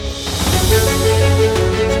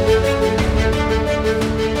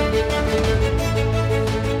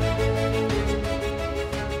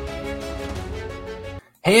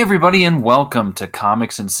Hey, everybody, and welcome to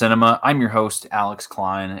Comics and Cinema. I'm your host, Alex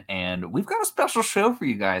Klein, and we've got a special show for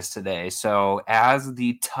you guys today. So, as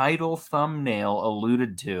the title thumbnail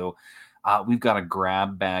alluded to, we've got a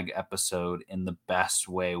grab bag episode in the best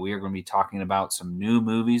way. We are going to be talking about some new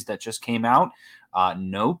movies that just came out,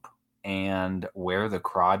 Nope and Where the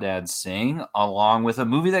Crawdads Sing, along with a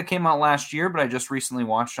movie that came out last year, but I just recently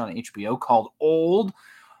watched on HBO called Old.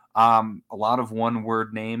 A lot of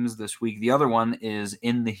one-word names this week. The other one is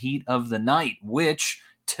In the Heat of the Night, which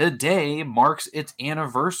today marks its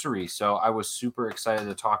anniversary. So I was super excited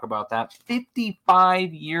to talk about that.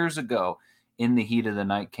 55 years ago, In the Heat of the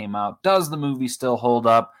Night came out. Does the movie still hold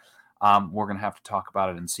up? We're going to have to talk about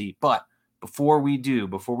it and see. But before we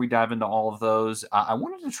dive into all of those, I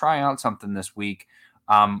wanted to try out something this week.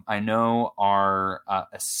 I know our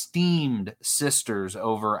esteemed sisters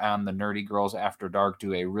over on the Nerdy Girls After Dark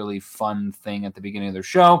do a really fun thing at the beginning of their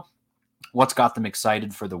show. What's got them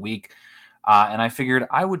excited for the week? And I figured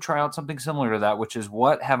I would try out something similar to that, which is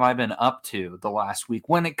what have I been up to the last week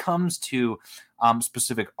when it comes to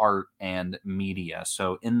specific art and media.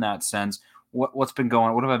 So in that sense, what's been going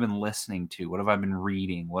on? What have I been listening to? What have I been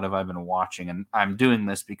reading? What have I been watching? And I'm doing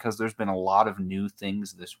this because there's been a lot of new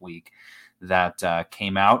things this week that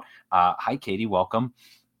came out. Hi, Katie. Welcome.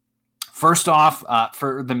 First off,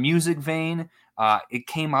 for the music vein, it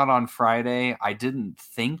came out on Friday. I didn't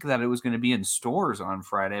think that it was going to be in stores on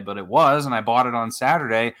Friday, but it was, and I bought it on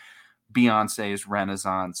Saturday. Beyonce's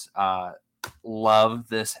Renaissance. Love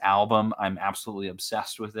this album. I'm absolutely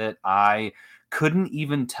obsessed with it. I couldn't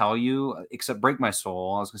even tell you, except Break My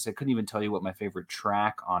Soul. I was going to say, I couldn't even tell you what my favorite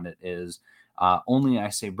track on it is. Only I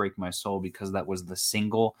say Break My Soul because that was the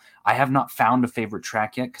single. I have not found a favorite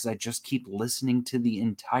track yet because I just keep listening to the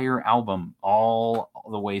entire album all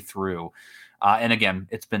the way through. And again,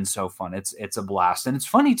 it's been so fun. It's a blast. And it's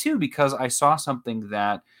funny, too, because I saw something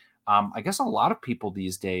that I guess a lot of people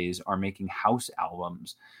these days are making house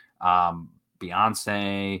albums.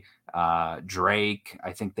 Beyonce, Drake.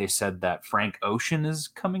 I think they said that Frank Ocean is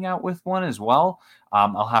coming out with one as well.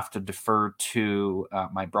 I'll have to defer to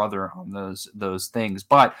my brother on those things,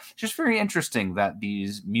 but just very interesting that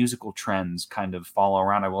these musical trends kind of follow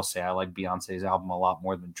around. I will say I like Beyonce's album a lot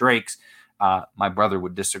more than Drake's. My brother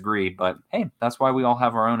would disagree, but hey, that's why we all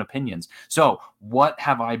have our own opinions. So what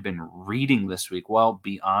have I been reading this week? Well,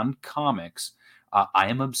 beyond comics, I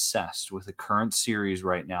am obsessed with a current series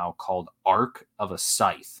right now called Arc of a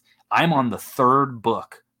Scythe. I'm on the third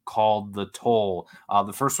book called The Toll.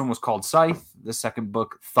 The first one was called Scythe. The second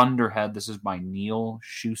book, Thunderhead. This is by Neal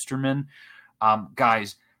Shusterman.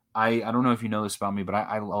 Guys, I don't know if you know this about me, but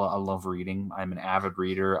I love reading. I'm an avid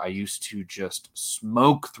reader. I used to just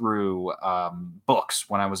smoke through books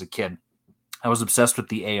when I was a kid. I was obsessed with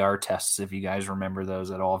the AR tests, if you guys remember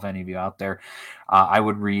those at all, if any of you out there. I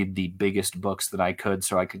would read the biggest books that I could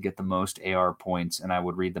so I could get the most AR points, and I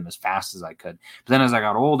would read them as fast as I could. But then as I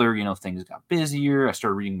got older, things got busier. I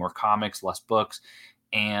started reading more comics, less books.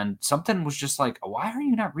 And something was just like, why are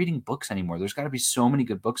you not reading books anymore? There's got to be so many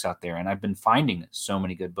good books out there. And I've been finding so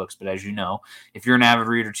many good books. But as you know, if you're an avid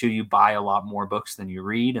reader too, you buy a lot more books than you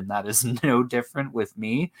read. And that is no different with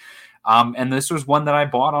me. And this was one that I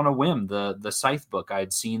bought on a whim, the Scythe book. I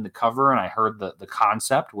had seen the cover and I heard the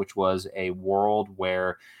concept, which was a world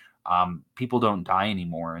where people don't die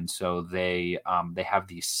anymore. And so they have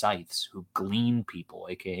these scythes who glean people,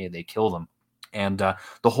 aka they kill them. And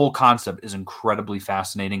the whole concept is incredibly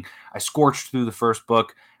fascinating. I scorched through the first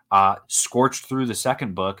book, scorched through the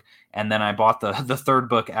second book, and then I bought the third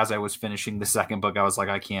book as I was finishing the second book. I was like,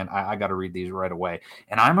 I got to read these right away.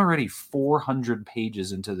 And I'm already 400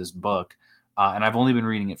 pages into this book, and I've only been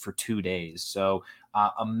reading it for 2 days. So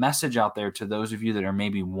a message out there to those of you that are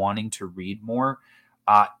maybe wanting to read more.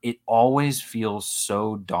 It always feels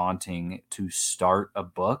so daunting to start a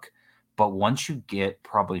book. But once you get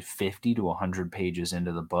probably 50 to 100 pages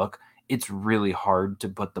into the book, it's really hard to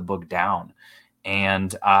put the book down.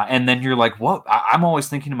 And then you're like, what? I'm always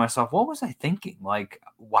thinking to myself, what was I thinking? Like,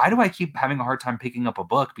 why do I keep having a hard time picking up a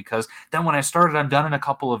book? Because then when I started, I'm done in a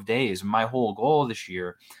couple of days. My whole goal this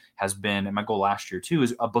year has been, and my goal last year too,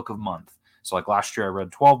 is a book a month. So like last year I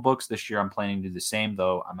read 12 books. This year I'm planning to do the same,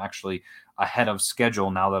 though I'm actually ahead of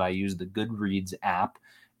schedule now that I use the Goodreads app.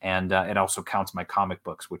 And it also counts my comic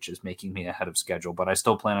books, which is making me ahead of schedule. But I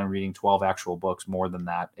still plan on reading 12 actual books, more than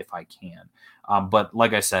that if I can. But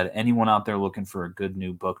like I said, anyone out there looking for a good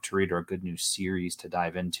new book to read or a good new series to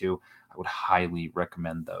dive into, I would highly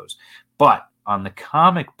recommend those. But on the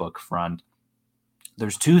comic book front,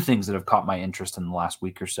 There's two things that have caught my interest in the last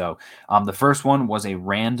week or so. The first one was a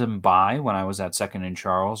random buy when I was at Second and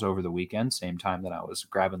Charles over the weekend, same time that I was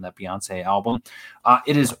grabbing that Beyonce album.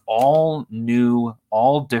 It is all new,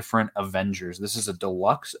 all different Avengers. This is a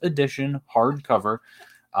deluxe edition hardcover.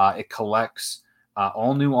 It collects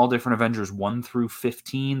all new, all different Avengers 1 through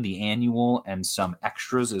 15, the annual, and some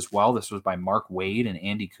extras as well. This was by Mark Waid and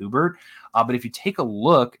Andy Kubert. But if you take a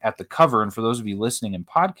look at the cover, and for those of you listening in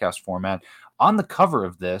podcast format, on the cover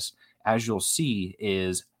of this, as you'll see,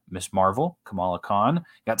 is Miss Marvel, Kamala Khan. You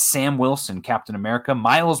got Sam Wilson, Captain America,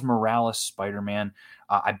 Miles Morales, Spider-Man.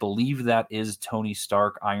 I believe that is Tony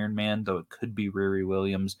Stark, Iron Man, though it could be Riri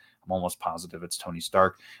Williams. I'm almost positive it's Tony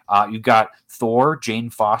Stark. You've got Thor, Jane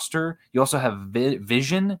Foster. You also have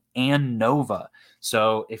Vision and Nova.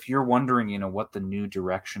 So if you're wondering, what the new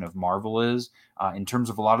direction of Marvel is, in terms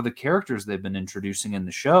of a lot of the characters they've been introducing in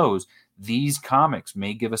the shows, these comics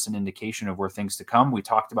may give us an indication of where things to come. We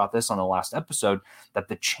talked about this on the last episode, that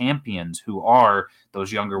the champions, who are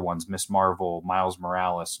those younger ones, Miss Marvel, Miles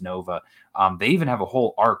Morales, Nova, they even have a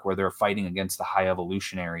whole arc where they're fighting against the High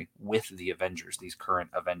Evolutionary with the Avengers, these current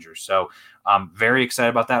Avengers. So I'm very excited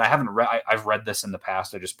about that. I've read this in the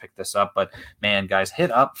past. I just picked this up, but man, guys,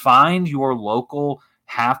 find your local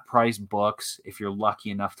half-price books if you're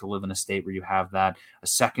lucky enough to live in a state where you have that. A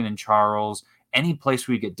Second and Charles, any place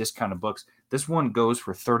where you get discounted books. This one goes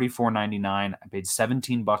for $34.99. I paid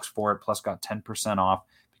 $17 for it, plus got 10% off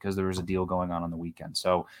because there was a deal going on the weekend.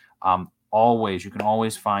 So you can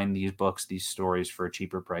always find these books, these stories for a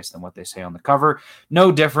cheaper price than what they say on the cover.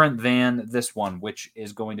 No different than this one, which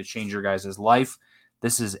is going to change your guys' life.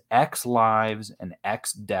 This is X Lives and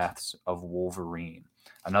X Deaths of Wolverine,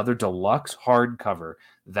 another deluxe hardcover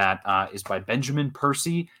that is by Benjamin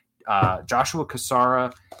Percy, Joshua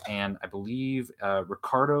Cassara, and I believe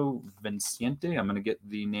Ricardo Vincente. I'm going to get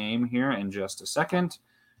the name here in just a second.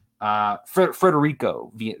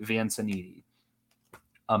 Federico Vianciniti.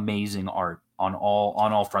 Amazing art on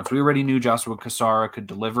all fronts. We already knew Joshua Cassara could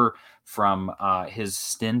deliver from his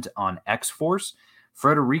stint on X-Force.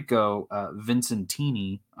 Federico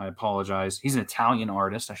Vincentini, I apologize. He's an Italian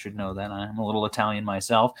artist. I should know that. I'm a little Italian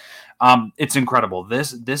myself. It's incredible.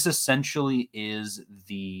 This essentially is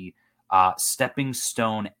the stepping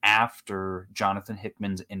stone after Jonathan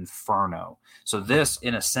Hickman's Inferno. So this,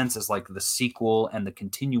 in a sense, is like the sequel and the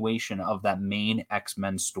continuation of that main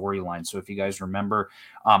X-Men storyline. So if you guys remember,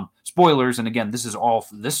 spoilers, and again,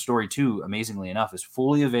 this story too, amazingly enough, is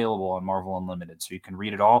fully available on Marvel Unlimited. So you can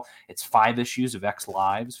read it all. It's 5 issues of X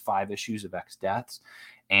Lives, 5 issues of X Deaths.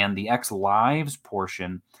 And the X Lives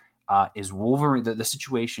portion is Wolverine. The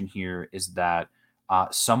situation here is that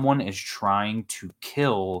someone is trying to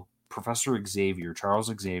kill Professor Xavier, Charles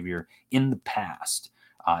Xavier, in the past,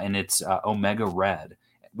 and it's Omega Red,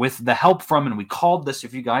 with the help from, and we called this,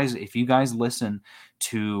 if you guys listen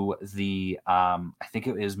to the, I think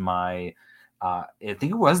it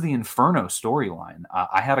was the Inferno storyline.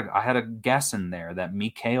 I had a guess in there that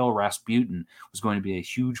Mikhail Rasputin was going to be a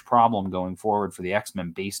huge problem going forward for the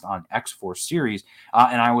X-Men based on X-Force series,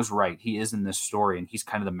 and I was right. He is in this story, and he's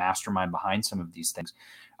kind of the mastermind behind some of these things.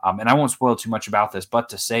 And I won't spoil too much about this, but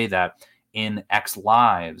to say that in X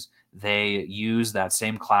Lives, they use that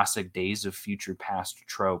same classic Days of Future Past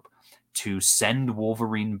trope to send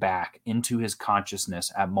Wolverine back into his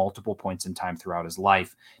consciousness at multiple points in time throughout his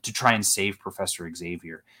life to try and save Professor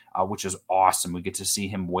Xavier, which is awesome. We get to see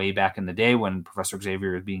him way back in the day when Professor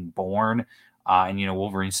Xavier is being born. And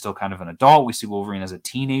Wolverine's still kind of an adult. We see Wolverine as a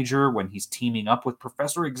teenager when he's teaming up with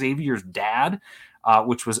Professor Xavier's dad,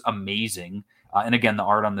 which was amazing. And again, the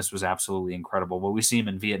art on this was absolutely incredible. But we see him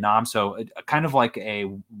in Vietnam, so kind of like a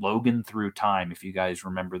Logan Through Time, if you guys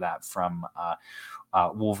remember that from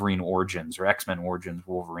Wolverine Origins or X-Men Origins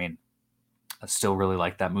Wolverine. I still really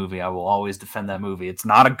like that movie. I will always defend that movie. It's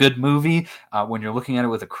not a good movie when you're looking at it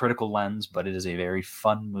with a critical lens, but it is a very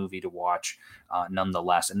fun movie to watch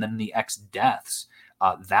nonetheless. And then the X Deaths.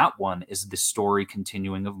 That one is the story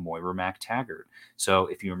continuing of Moira MacTaggert. So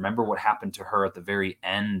if you remember what happened to her at the very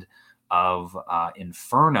end of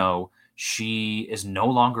Inferno, she is no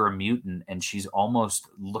longer a mutant, and she's almost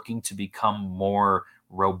looking to become more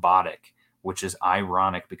robotic, which is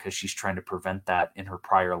ironic because she's trying to prevent that in her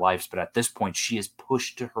prior lives. But at this point, she is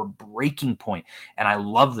pushed to her breaking point. And I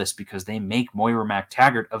love this because they make Moira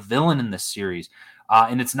MacTaggert a villain in this series.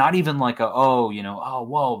 And it's not even like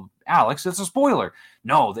well, Alex, it's a spoiler.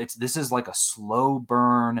 No, this is like a slow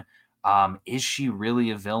burn. Is she really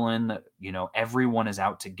a villain? Everyone is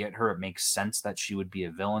out to get her. It makes sense that she would be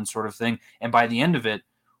a villain, sort of thing. And by the end of it,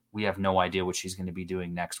 we have no idea what she's going to be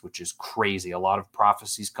doing next, which is crazy. A lot of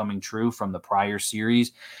prophecies coming true from the prior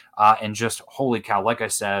series. And just holy cow, like I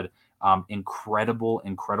said,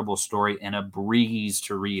 incredible story and a breeze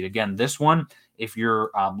to read. Again, this one, if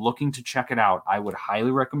you're looking to check it out, I would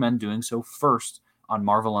highly recommend doing so first on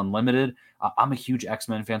Marvel Unlimited. I'm a huge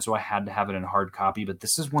X-Men fan, so I had to have it in hard copy, but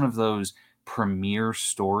this is one of those premiere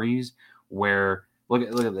stories where look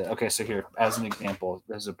at that. Okay, so here, as an example,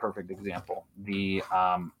 this is a perfect example. The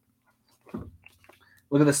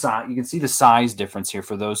look at the size. You can see the size difference here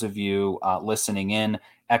for those of you listening in.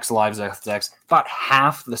 X Lives XX, about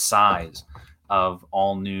half the size of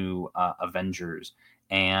All New Avengers.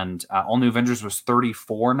 And All New Avengers was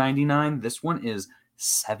 $34.99. This one is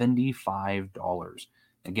 $75.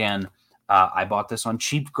 Again, I bought this on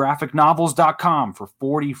cheapgraphicnovels.com for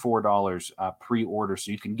 $44 pre-order.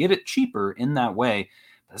 So you can get it cheaper in that way.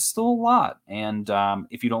 That's still a lot. And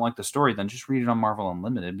if you don't like the story, then just read it on Marvel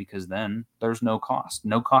Unlimited, because then there's no cost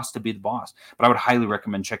to be the boss. But I would highly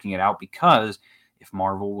recommend checking it out, because if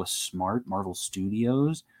Marvel was smart, Marvel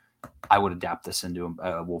Studios, I would adapt this into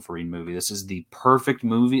a Wolverine movie. This is the perfect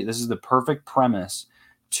movie. This is the perfect premise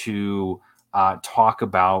to talk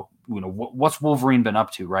about, what's Wolverine been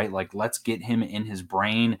up to, right? Like, let's get him in his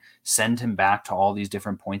brain, send him back to all these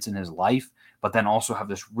different points in his life, but then also have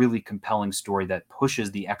this really compelling story that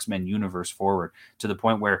pushes the X-Men universe forward to the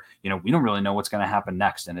point where, we don't really know what's going to happen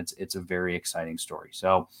next. And it's a very exciting story.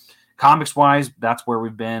 So comics wise, that's where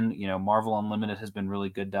we've been. Marvel Unlimited has been really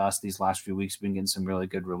good to us these last few weeks. We've been getting some really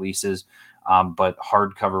good releases, but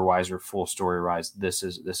hardcover wise or full story wise, this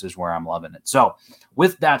is where I'm loving it. So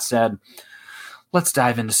with that said, let's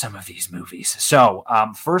dive into some of these movies. So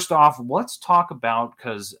first off, let's talk about,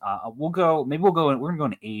 because we're going to go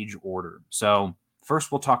in age order. So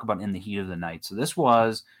first we'll talk about In the Heat of the Night. So this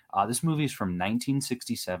movie is from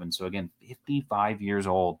 1967. So again, 55 years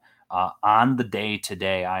old. On the day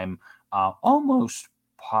today, I'm almost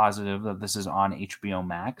positive that this is on HBO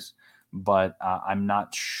Max, but I'm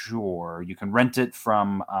not sure. You can rent it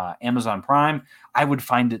from Amazon Prime. I would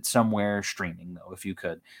find it somewhere streaming, though, if you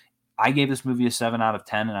could. I gave this movie a 7 out of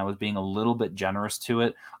 10, and I was being a little bit generous to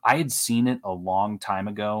it. I had seen it a long time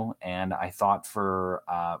ago, and I thought for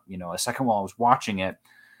a second while I was watching it,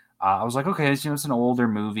 I was like, okay, it's an older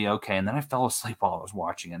movie, okay. And then I fell asleep while I was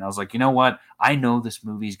watching it. And I was like, you know what? I know this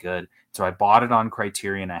movie's good, so I bought it on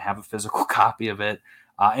Criterion. I have a physical copy of it,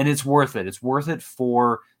 and it's worth it. It's worth it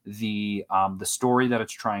for the story that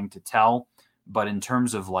it's trying to tell. But in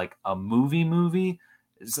terms of like a movie,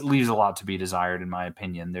 it leaves a lot to be desired, in my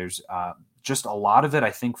opinion. There's just a lot of it,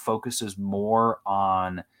 I think, focuses more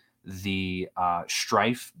on the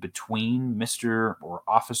strife between Mr. or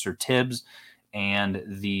Officer Tibbs and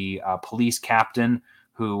the police captain,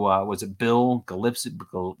 who was it Bill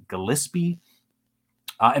Gillespie.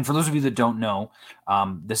 And for those of you that don't know,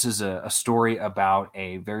 this is a story about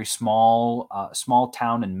a very small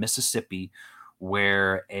town in Mississippi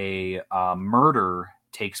where a murder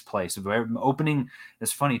takes place. The opening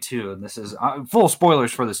is funny too, and this is full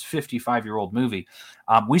spoilers for this 55-year-old movie.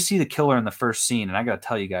 We see the killer in the first scene, and I got to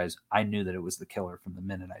tell you guys, I knew that it was the killer from the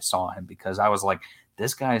minute I saw him, because I was like,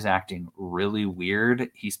 this guy's acting really weird.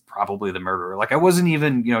 He's probably the murderer. Like, I wasn't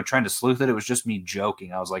even, trying to sleuth it. It was just me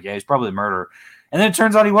joking. I was like, yeah, he's probably the murderer. And then it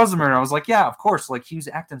turns out he was the murderer. I was like, yeah, of course. Like, he was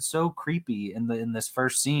acting so creepy in this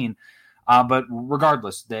first scene. But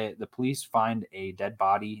regardless, the police find a dead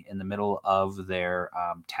body in the middle of their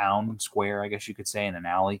town square, I guess you could say, in an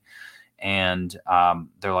alley. And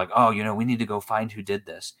they're like, oh, we need to go find who did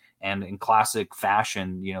this. And in classic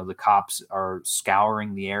fashion, the cops are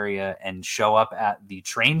scouring the area and show up at the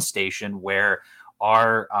train station where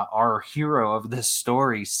our hero of this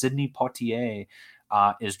story, Sidney Poitier,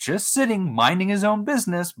 is just sitting minding his own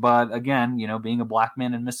business. But again, being a black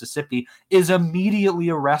man in Mississippi, is immediately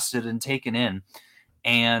arrested and taken in.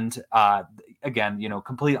 And again,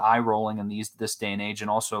 complete eye rolling in this day and age,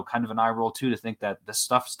 and also kind of an eye roll too to think that this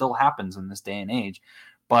stuff still happens in this day and age.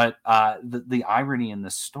 But the irony in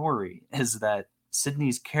this story is that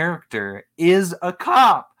Sidney's character is a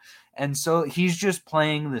cop. And so he's just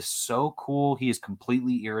playing this so cool. He is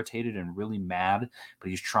completely irritated and really mad, but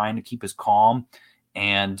he's trying to keep his calm.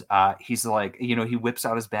 And he's like, he whips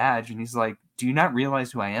out his badge and he's like, do you not realize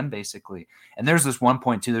who I am, basically? And there's this one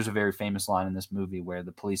point too, there's a very famous line in this movie where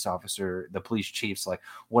the police chief's like,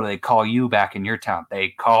 what do they call you back in your town? They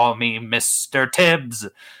call me Mr. Tibbs.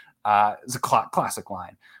 It's a classic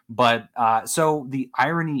line. But so the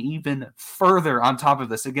irony even further on top of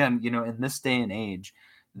this, again, in this day and age,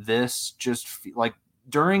 this just like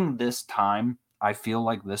during this time, I feel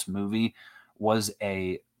like this movie was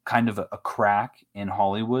a kind of a crack in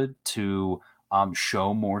Hollywood to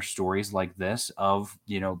show more stories like this of,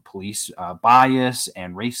 police bias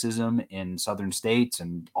and racism in southern states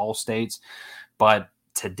and all states. But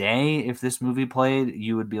today, if this movie played,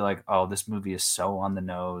 you would be like, oh, this movie is so on the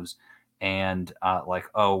nose, and like,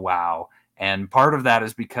 oh wow. And part of that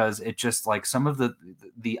is because it just, like, some of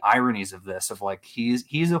the ironies of this, of like,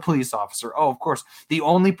 he's a police officer. Oh, of course, the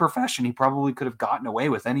only profession he probably could have gotten away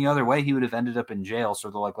with. Any other way, he would have ended up in jail. So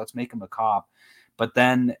they're like, let's make him a cop. But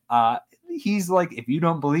then he's like, if you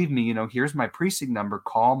don't believe me, here's my precinct number,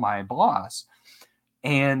 call my boss.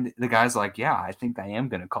 And the guy's like, yeah, I think I am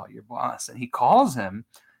going to call your boss. And he calls him,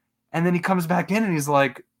 and then he comes back in and he's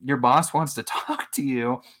like, your boss wants to talk to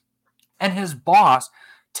you. And his boss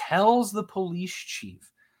tells the police chief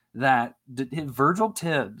that Virgil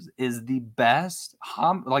Tibbs is the best,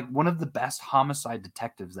 like one of the best homicide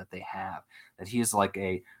detectives that they have, that he is like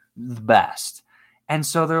the best. And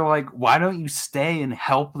so they're like, why don't you stay and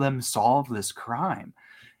help them solve this crime?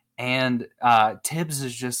 And Tibbs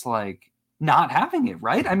is just like, not having it,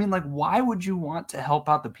 right? I mean, like, why would you want to help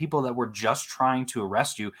out the people that were just trying to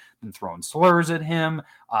arrest you and throwing slurs at him,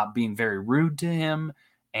 being very rude to him?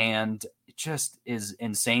 And it just is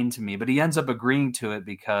insane to me. But he ends up agreeing to it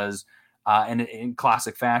because, in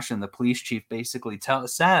classic fashion, the police chief basically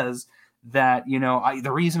says that,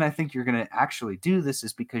 the reason I think you're going to actually do this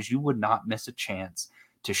is because you would not miss a chance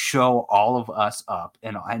to show all of us up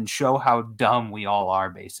and show how dumb we all are,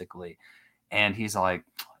 basically. And he's like,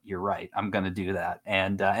 you're right, I'm going to do that.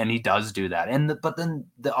 And he does do that. But then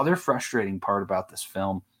the other frustrating part about this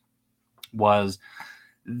film was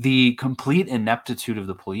the complete ineptitude of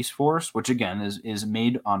the police force, which again is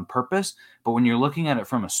made on purpose. But when you're looking at it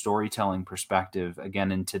from a storytelling perspective,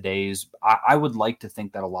 again, in today's, I would like to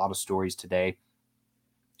think that a lot of stories today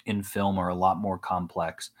in film are a lot more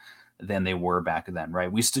complex than they were back then,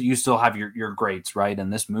 right? You still have your greats, right?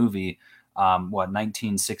 And this movie,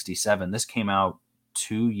 1967, this came out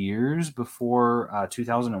 2 years before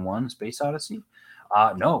 2001 Space Odyssey.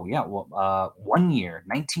 1 year,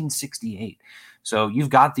 1968. So you've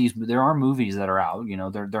got there are movies that are out,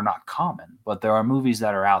 they're not common, but there are movies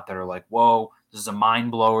that are out that are like, whoa, this is a mind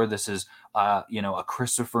blower. This is, a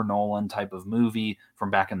Christopher Nolan type of movie from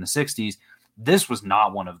back in the 60s. This was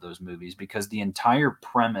not one of those movies, because the entire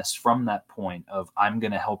premise from that point of, I'm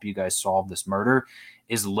going to help you guys solve this murder,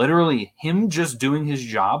 is literally him just doing his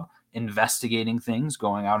job, investigating things,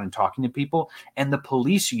 going out and talking to people, and the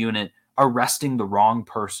police unit arresting the wrong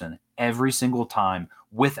person every single time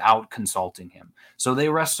without consulting him. So they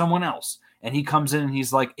arrest someone else, and he comes in and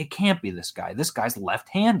he's like, it can't be this guy. This guy's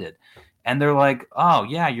left-handed. And they're like, oh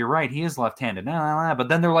yeah, you're right, he is left-handed. But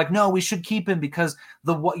then they're like, no, we should keep him because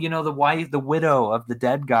the wife, the widow of the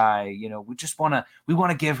dead guy, we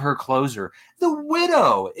want to give her closure. The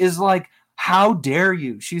widow is like, how dare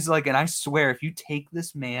you? She's like, and I swear, if you take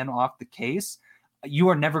this man off the case, you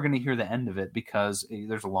are never going to hear the end of it, because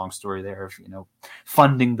there's a long story there of,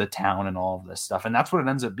 funding the town and all of this stuff. And that's what it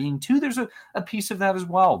ends up being too. There's a piece of that as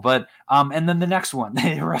well. But, and then the next one,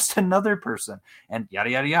 they arrest another person and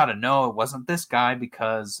yada, yada, yada. No, it wasn't this guy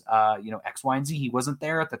because, X, Y, and Z, he wasn't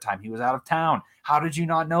there at the time. He was out of town. How did you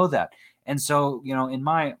not know that? And so, in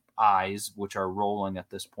my eyes, which are rolling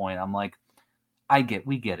at this point, I'm like,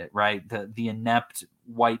 we get it, right? The inept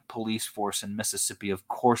white police force in Mississippi, of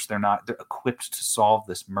course, they're equipped to solve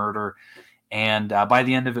this murder. And by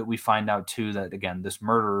the end of it, we find out too that, again, this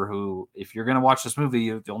murderer, who, if you're going to watch this movie,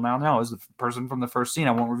 you'll now know is the person from the first scene.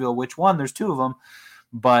 I won't reveal which one. There's two of them,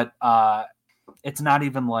 but it's not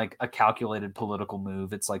even like a calculated political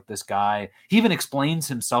move. It's like this guy, he even explains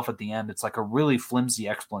himself at the end. It's like a really flimsy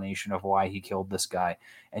explanation of why he killed this guy.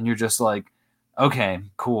 And you're just like, okay,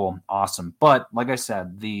 cool, awesome. But like I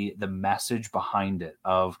said, the message behind it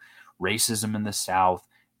of racism in the South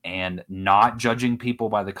and not judging people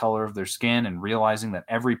by the color of their skin and realizing that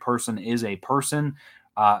every person is a person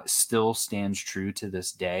still stands true to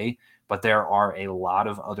this day. But there are a lot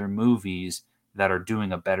of other movies that are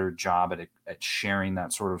doing a better job at sharing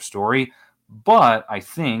that sort of story. But I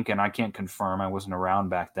think, and I can't confirm, I wasn't around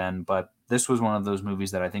back then, but this was one of those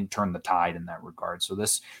movies that I think turned the tide in that regard. So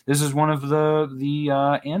this is one of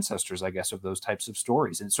the ancestors, I guess, of those types of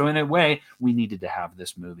stories. And so in a way, we needed to have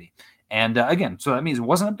this movie. And again, so that means it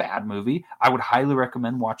wasn't a bad movie. I would highly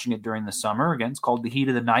recommend watching it during the summer. Again, it's called The Heat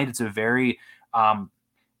of the Night. It's a very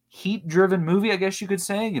heat-driven movie, I guess you could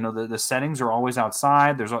say. The settings are always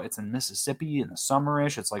outside. It's in Mississippi in the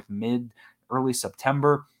summer-ish. It's like early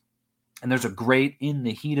September. And there's a great In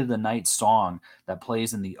the Heat of the Night song that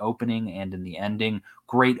plays in the opening and in the ending.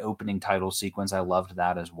 Great opening title sequence. I loved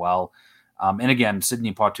that as well. And again,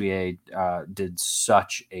 Sidney Poitier did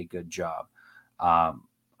such a good job.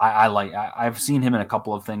 I've seen him in a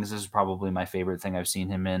couple of things. This is probably my favorite thing I've seen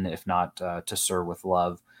him in, if not To Sir with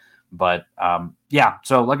Love. But yeah,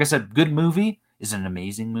 so like I said, good movie. Is it an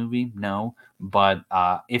amazing movie? No. But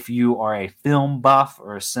if you are a film buff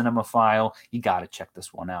or a cinemaphile, you got to check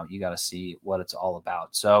this one out. You got to see what it's all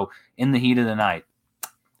about. So In the Heat of the Night,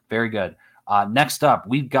 very good. Next up,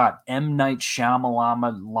 we've got M. Night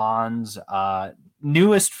Shyamalan's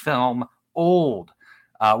newest film, Old,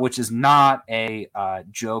 which is not a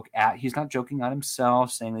joke at. He's not joking on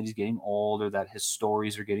himself, saying that he's getting old or that his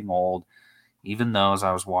stories are getting old. Even though as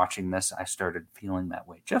I was watching this, I started feeling that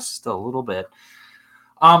way just a little bit.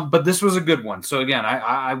 But this was a good one. So again,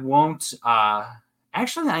 I won't.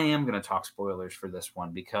 Actually, I am going to talk spoilers for this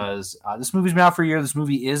one because this movie's been out for a year. This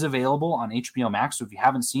movie is available on HBO Max. So if you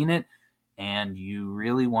haven't seen it and you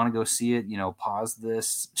really want to go see it, pause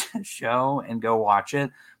this show and go watch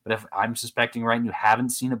it. But if I'm suspecting right and you haven't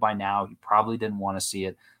seen it by now, you probably didn't want to see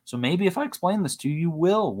it. So maybe if I explain this to you, you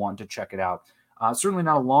will want to check it out. Certainly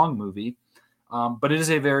not a long movie, but it is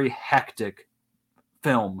a very hectic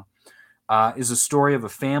film. Is a story of a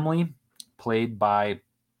family played by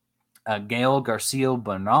Gael Garcia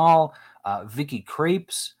Bernal, Vicky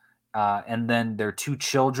Krieps, and then their two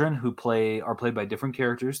children who are played by different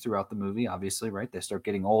characters throughout the movie, obviously, right? They start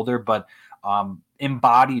getting older, but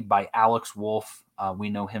embodied by Alex Wolff. We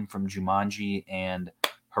know him from Jumanji and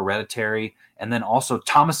Hereditary. And then also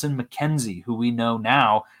Thomasin McKenzie, who we know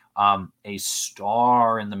now, a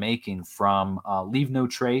star in the making from Leave No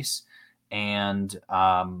Trace and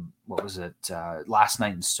what was it? Last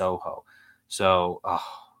Night in Soho.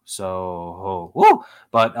 Woo!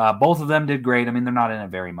 But both of them did great. I mean, they're not in it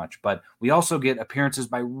very much, but we also get appearances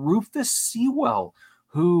by Rufus Sewell,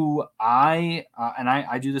 who I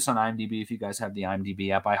do this on IMDb. If you guys have the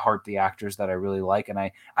IMDb app, I heart the actors that I really like, and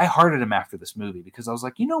I hearted him after this movie because I was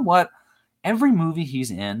like, you know what? Every movie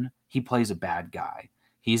he's in, he plays a bad guy.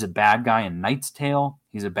 He's a bad guy in Knight's Tale.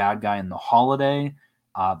 He's a bad guy in The Holiday.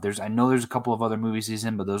 I know there's a couple of other movies he's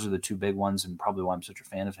in, but those are the two big ones and probably why I'm such a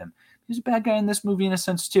fan of him. He's a bad guy in this movie in a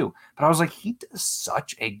sense too. But I was like, he does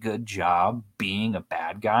such a good job being a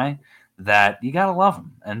bad guy that you gotta love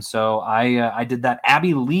him. And so I did that.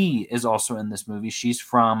 Abby Lee is also in this movie. She's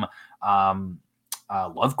from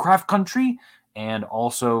Lovecraft Country and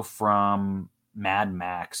also from Mad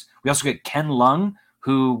Max. We also get Ken Lung,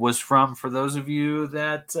 who was for those of you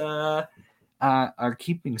that are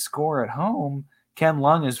keeping score at home, Ken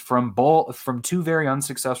Lung is from two very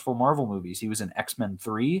unsuccessful Marvel movies. He was in X-Men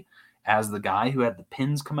 3 as the guy who had the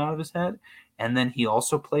pins come out of his head, and then he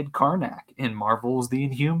also played Karnak in Marvel's The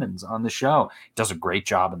Inhumans on the show. He does a great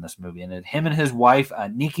job in this movie. And him and his wife,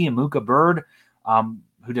 Nikki Amuka Bird,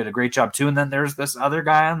 who did a great job too. And then there's this other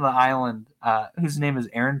guy on the island whose name is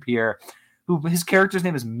Aaron Pierre, who his character's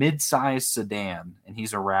name is Midsize Sedan, and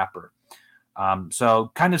he's a rapper.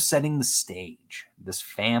 So kind of setting the stage. This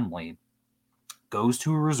family goes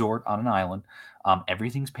to a resort on an island.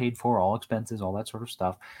 Everything's paid for, all expenses, all that sort of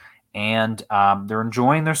stuff. And they're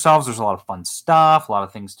enjoying themselves. There's a lot of fun stuff, a lot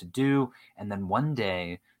of things to do. And then one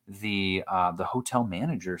day, the hotel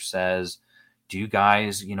manager says, do you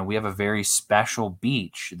guys, we have a very special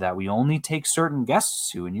beach that we only take certain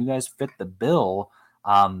guests to, and you guys fit the bill.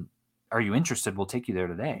 Are you interested? We'll take you there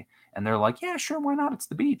today. And they're like, yeah, sure, why not? It's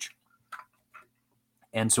the beach.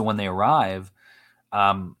 And so when they arrive,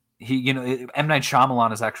 M. Night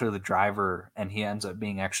Shyamalan is actually the driver, and he ends up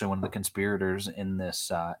being actually one of the conspirators in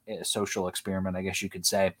this social experiment, I guess you could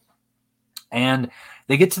say. And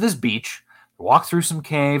they get to this beach, walk through some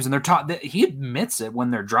caves, and they're taught that he admits it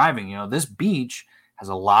when they're driving. This beach has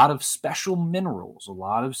a lot of special minerals, a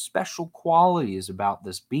lot of special qualities about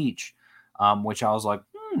this beach, which I was like,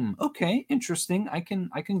 okay, interesting. I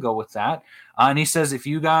can go with that. And he says, if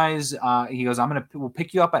you guys, he goes, we'll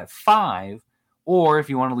pick you up at 5. Or if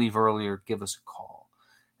you want to leave earlier, give us a call.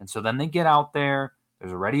 And so then they get out there.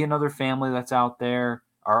 There's already another family that's out there.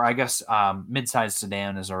 Or I guess Midsize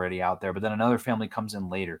Sedan is already out there. But then another family comes in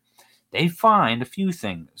later. They find a few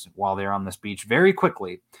things while they're on this beach very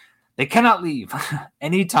quickly. They cannot leave.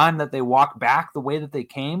 Anytime that they walk back the way that they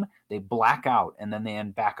came, they black out. And then they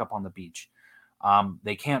end back up on the beach.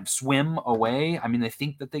 They can't swim away. I mean, they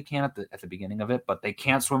think that they can at the beginning of it, but they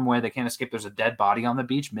can't swim away. They can't escape. There's a dead body on the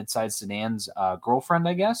beach, Midsize Sedan's girlfriend,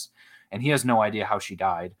 I guess, and he has no idea how she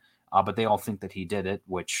died, but they all think that he did it,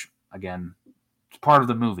 which, again, is part of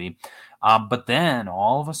the movie. But then,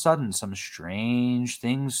 all of a sudden, some strange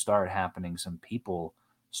things start happening. Some people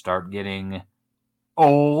start getting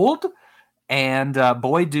old, and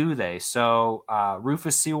boy, do they. So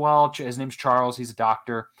Rufus Sewell, his name's Charles. He's a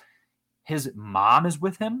doctor. His mom is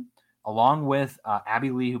with him, along with Abby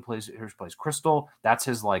Lee, who plays Crystal. That's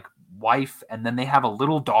his like wife, and then they have a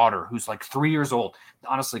little daughter who's like 3 years old.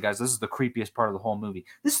 Honestly, guys, this is the creepiest part of the whole movie.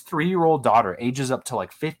 This 3-year-old daughter ages up to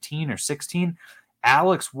like 15 or 16.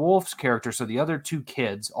 Alex Wolff's character, so the other two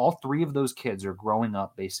kids, all three of those kids are growing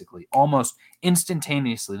up basically almost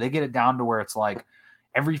instantaneously. They get it down to where it's like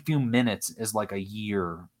every few minutes is like a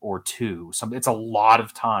year or two. It's a lot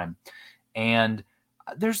of time. And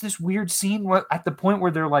there's this weird scene at the point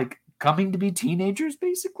where they're like coming to be teenagers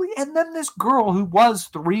basically, and then this girl who was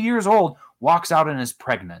 3 years old walks out and is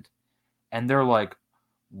pregnant, and they're like,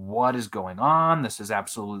 what is going on? This is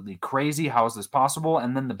absolutely crazy. How is this possible?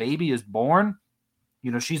 And then the baby is born.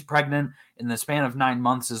 She's pregnant in the span of 9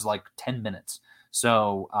 months is like 10 minutes.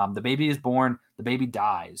 So the baby is born, the baby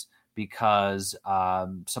dies because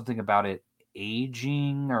something about it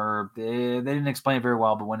aging, or they didn't explain it very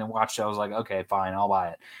well, but when I watched it, I was like, okay, fine, I'll buy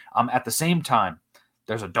it. At the same time,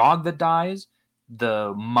 there's a dog that dies.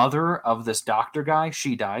 The mother of this doctor guy,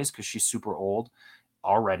 she dies because she's super old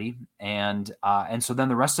already, and so then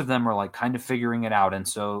the rest of them are like kind of figuring it out, and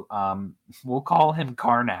so we'll call him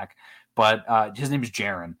Karnak, but his name is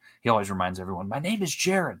Jaren. He always reminds everyone, my name is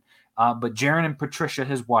Jaren. But Jaren and Patricia,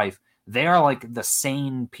 his wife, they are like the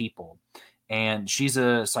sane people. And she's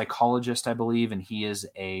a psychologist, I believe, and he is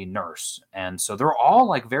a nurse. And so they're all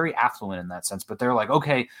like very affluent in that sense, but they're like,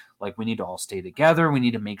 okay, like we need to all stay together. We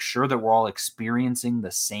need to make sure that we're all experiencing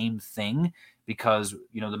the same thing, because,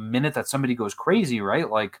 the minute that somebody goes crazy, right?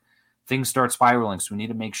 Like things start spiraling. So we need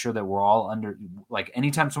to make sure that we're all like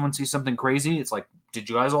anytime someone sees something crazy, it's like, did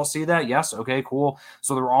you guys all see that? Yes. Okay, cool.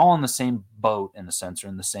 So they're all on the same boat in a sense, or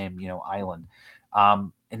in the same, island.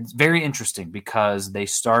 And it's very interesting because they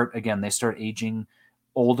start aging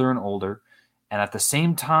older and older. And at the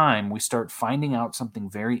same time, we start finding out something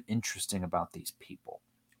very interesting about these people.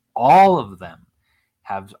 All of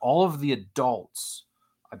the adults,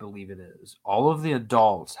 I believe it is, all of the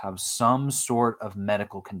adults have some sort of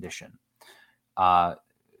medical condition. What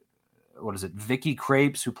is it? Vicky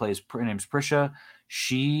Krieps, her name's Prisha.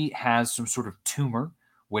 She has some sort of tumor,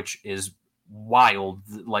 which is wild.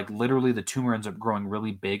 Like literally the tumor ends up growing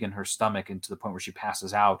really big in her stomach, and to the point where she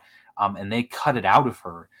passes out, and they cut it out of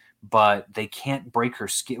her, but they can't break her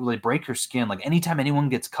skin. They break her skin. Like anytime anyone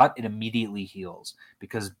gets cut, it immediately heals,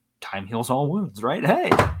 because time heals all wounds, right?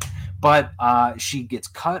 Hey. But she gets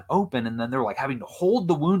cut open, and then they're like having to hold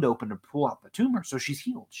the wound open to pull out the tumor. So she's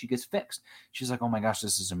healed. She gets fixed. She's like, oh my gosh,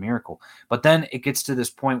 this is a miracle. But then it gets to this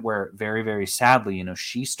point where very, very sadly,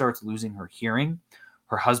 she starts losing her hearing.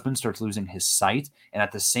 Her husband starts losing his sight, and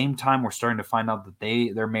at the same time, we're starting to find out that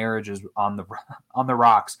their marriage is on the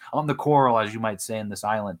rocks, on the coral, as you might say, in this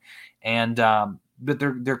island. And but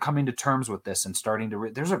they're coming to terms with this and starting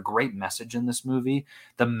to. There's a great message in this movie.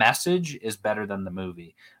 The message is better than the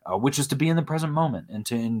movie, which is to be in the present moment and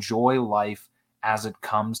to enjoy life as it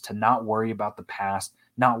comes, to not worry about the past,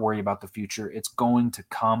 not worry about the future. It's going to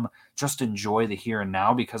come. Just enjoy the here and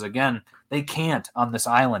now, because again, they can't on this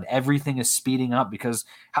island. Everything is speeding up because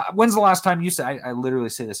when's the last time you said, I literally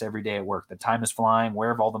say this every day at work, the time is flying. Where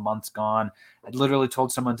have all the months gone? I literally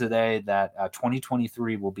told someone today that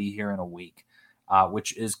 2023 will be here in a week,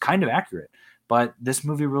 which is kind of accurate. But this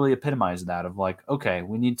movie really epitomized that, of like, okay,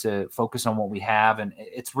 we need to focus on what we have. And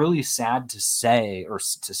it's really sad to say, or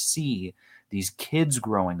to see these kids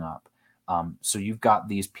growing up. So you've got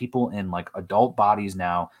these people in like adult bodies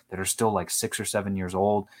now that are still like 6 or 7 years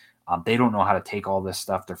old. They don't know how to take all this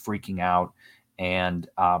stuff. They're freaking out. And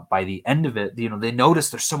by the end of it, they notice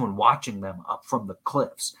there's someone watching them up from the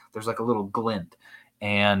cliffs. There's like a little glint.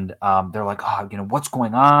 And they're like, oh, what's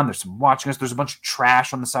going on? There's some watching us. There's a bunch of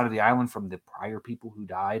trash on the side of the island from the prior people who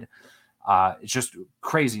died. It's just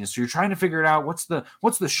crazy. And so you're trying to figure it out. What's the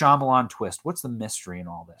Shyamalan twist? What's the mystery in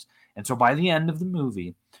all this? And so by the end of the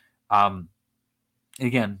movie,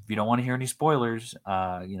 again, if you don't want to hear any spoilers,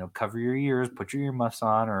 cover your ears, put your earmuffs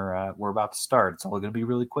on, or we're about to start. It's all going to be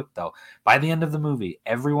really quick, though. By the end of the movie,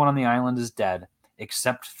 everyone on the island is dead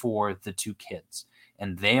except for the two kids.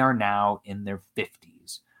 And they are now in their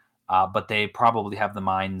 50s. But they probably have the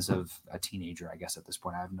minds of a teenager, I guess, at this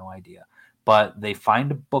point. I have no idea. But they find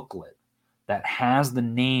a booklet that has the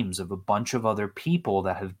names of a bunch of other people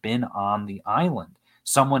that have been on the island.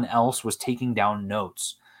 Someone else was taking down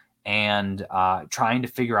notes and trying to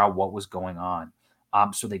figure out what was going on.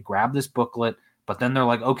 So they grab this booklet, but then they're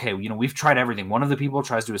like, okay, we've tried everything. One of the people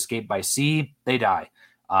tries to escape by sea. They die.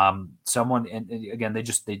 Someone, and again, they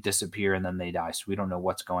disappear and then they die. So we don't know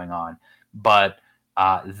what's going on, but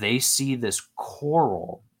they see this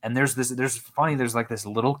coral, and there's like this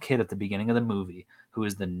little kid at the beginning of the movie who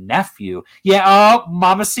is the nephew. Yeah, oh,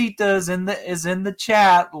 Mamacita is in the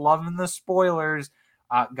chat, loving the spoilers.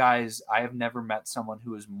 Guys, I have never met someone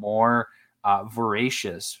who is more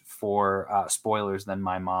voracious for spoilers than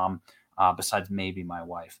my mom, besides maybe my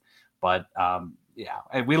wife. But yeah,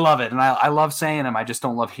 we love it, and I love saying them. I just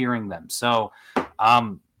don't love hearing them. So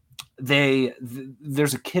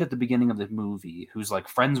there's a kid at the beginning of the movie who's like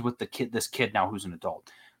friends with this kid now who's an adult.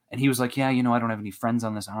 And he was like, yeah, I don't have any friends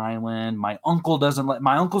on this island. My uncle's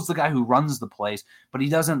the guy who runs the place, but he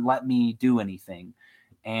doesn't let me do anything.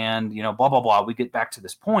 And, blah, blah, blah. We get back to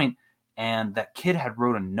this point, and that kid had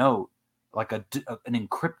wrote a note, like an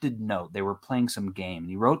encrypted note. They were playing some game, and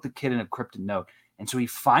he wrote the kid an encrypted note. And so he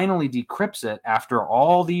finally decrypts it after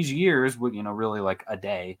all these years, really like a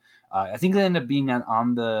day. I think they ended up being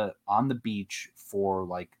on the beach for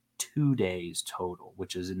like 2 days total,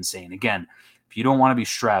 which is insane. Again, if you don't want to be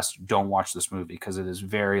stressed, don't watch this movie because it is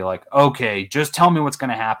very like, okay, just tell me what's going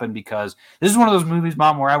to happen, because this is one of those movies,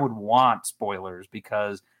 Mom, where I would want spoilers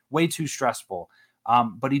because way too stressful.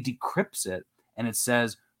 But he decrypts it and it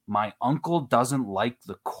says, my uncle doesn't like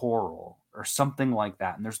the coral or something like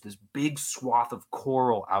that. And there's this big swath of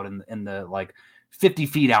coral out in the like 50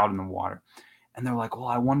 feet out in the water. And they're like, well,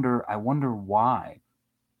 I wonder why.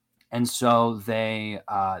 And so they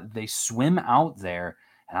swim out there.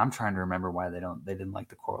 And I'm trying to remember why they didn't like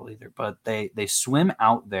the coral either, but they swim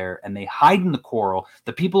out there and they hide in the coral.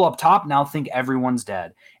 The people up top now think everyone's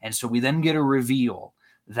dead. And so we then get a reveal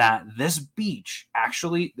that this beach,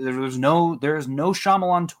 actually, there is no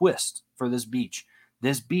Shyamalan twist for this beach.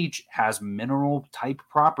 This beach has mineral type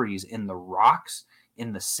properties in the rocks,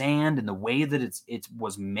 in the sand, in the way that it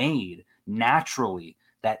was made naturally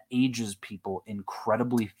that ages people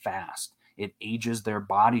incredibly fast. It ages their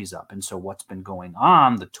bodies up. And so what's been going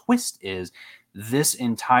on, the twist is this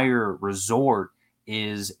entire resort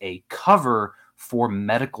is a cover for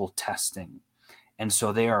medical testing. And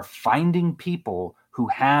so they are finding people who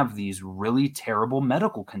have these really terrible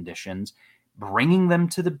medical conditions, bringing them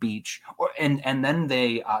to the beach, and then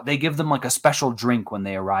they give them like a special drink when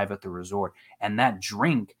they arrive at the resort. And that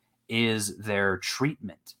drink is their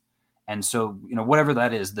treatment. And so, whatever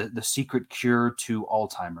that is, the secret cure to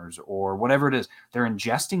Alzheimer's or whatever it is, they're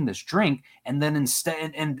ingesting this drink. And then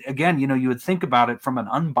instead, and again, you would think about it from an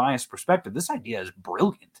unbiased perspective. This idea is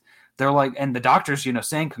brilliant. They're like, and the doctors,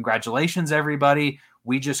 saying, congratulations, everybody.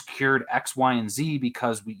 We just cured X, Y, and Z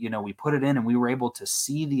because we put it in and we were able to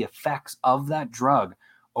see the effects of that drug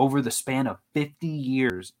over the span of 50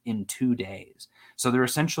 years in 2 days. So they're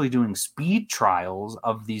essentially doing speed trials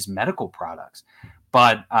of these medical products.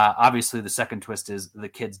 But obviously the second twist is the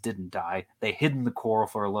kids didn't die. They hid in the coral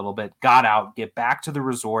for a little bit, got out, get back to the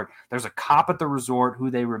resort. There's a cop at the resort who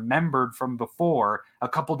they remembered from before. A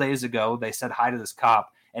couple days ago, they said hi to this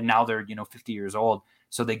cop, and now they're 50 years old.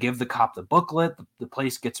 So they give the cop the booklet. The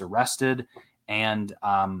place gets arrested, and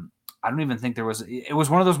I don't even think it was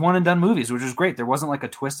one of those one and done movies, which is great. There wasn't like a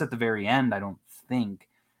twist at the very end, I don't think.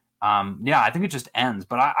 I think it just ends,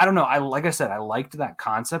 but I don't know. Like I said, I liked that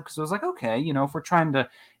concept because I was like, okay,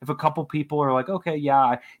 if a couple people are like, okay,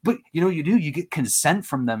 yeah, but you get consent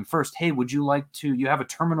from them first. Hey, would you like to, you have a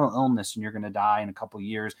terminal illness and you're going to die in a couple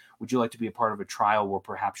years. Would you like to be a part of a trial where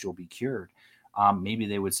perhaps you'll be cured? Maybe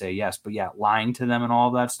they would say yes, but yeah, lying to them and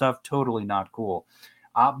all that stuff, totally not cool.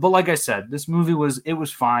 But like I said, this movie was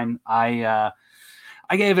fine.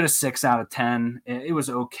 I gave it a 6 out of 10. It was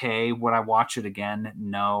okay. Would I watch it again?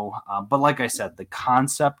 No. But like I said, the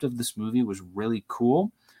concept of this movie was really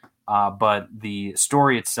cool. But the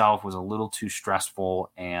story itself was a little too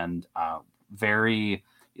stressful and the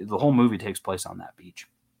whole movie takes place on that beach.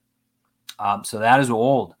 So that is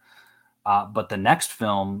old. But the next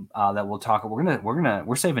film that we'll talk,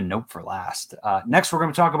 we're saving Nope for last. Next, we're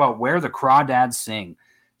going to talk about Where the Crawdads Sing.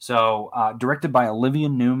 So directed by Olivia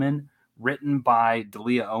Newman, written by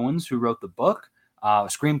Delia Owens, who wrote the book,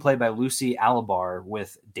 screenplay by Lucy Alibar,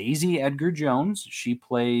 with Daisy Edgar Jones. She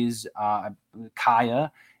plays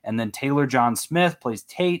Kaya, and then Taylor John Smith plays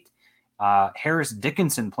Tate. Harris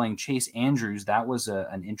Dickinson playing Chase Andrews. That was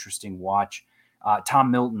an interesting watch.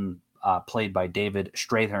 Tom Milton, played by David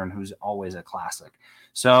Strathairn, who's always a classic.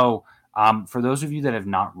 So for those of you that have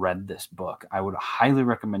not read this book, I would highly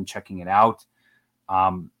recommend checking it out.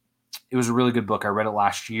 It was a really good book. I read it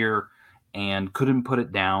last year and couldn't put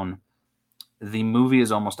it down. The movie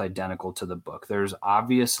is almost identical to the book. There's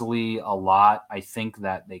obviously a lot, I think,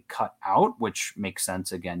 that they cut out, which makes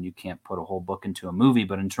sense. Again, you can't put a whole book into a movie,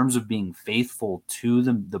 but in terms of being faithful to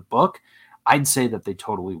the book, I'd say that they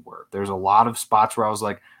totally were. There's a lot of spots where I was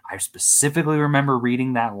like, I specifically remember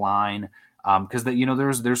reading that line because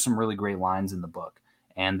there's some really great lines in the book.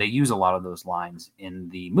 And they use a lot of those lines in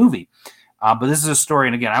the movie. But this is a story,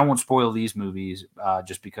 and again, I won't spoil these movies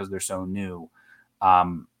just because they're so new.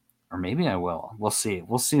 Or maybe I will. We'll see.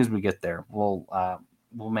 We'll see as we get there. We'll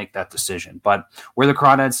make that decision. But Where the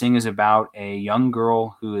Crawdads Sing is about a young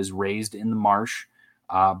girl who is raised in the marsh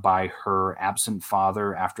by her absent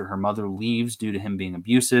father after her mother leaves due to him being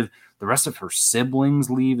abusive. The rest of her siblings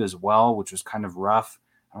leave as well, which was kind of rough.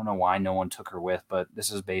 I don't know why no one took her with, but this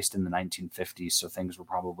is based in the 1950s, so things were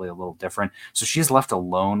probably a little different. So she's left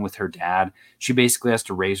alone with her dad. She basically has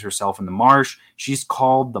to raise herself in the marsh. She's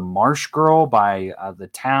called the Marsh Girl by the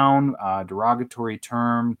town, derogatory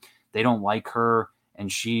term. They don't like her, and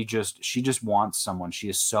she just wants someone. She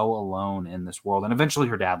is so alone in this world, and eventually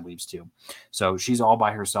her dad leaves too. So she's all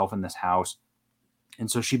by herself in this house, and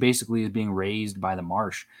so she basically is being raised by the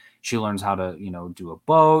marsh. She learns how to, do a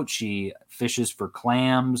boat. She fishes for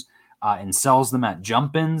clams and sells them at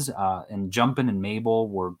Jumpin's. And Jumpin and Mabel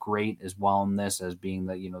were great as well in this as being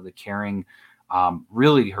the caring,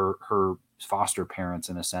 really her foster parents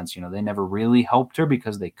in a sense. They never really helped her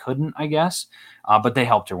because they couldn't, I guess, but they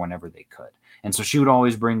helped her whenever they could. And so she would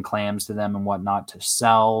always bring clams to them and whatnot to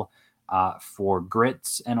sell for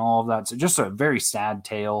grits and all of that. So just a very sad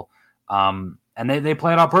tale. And they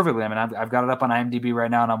play it out perfectly. I mean, I've got it up on IMDb right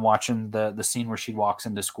now, and I'm watching the scene where she walks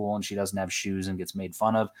into school and she doesn't have shoes and gets made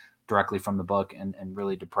fun of directly from the book, and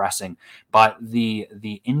really depressing. But the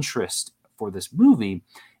interest for this movie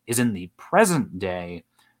is in the present day.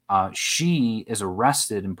 She is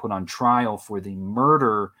arrested and put on trial for the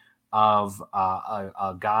murder of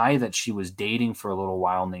a guy that she was dating for a little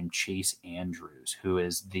while named Chase Andrews, who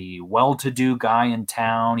is the well-to-do guy in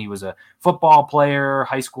town. He was a football player,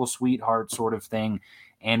 high school sweetheart sort of thing.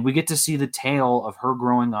 And we get to see the tale of her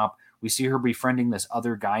growing up. We see her befriending this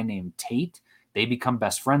other guy named Tate. They become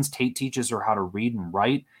best friends. Tate teaches her how to read and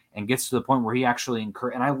write and gets to the point where he actually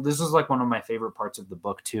this is like one of my favorite parts of the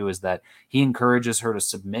book too, is that he encourages her to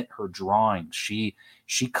submit her drawings. She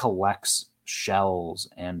collects shells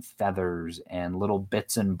and feathers and little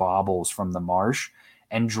bits and baubles from the marsh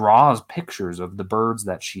and draws pictures of the birds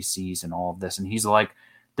that she sees and all of this. And he's like,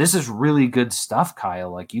 this is really good stuff,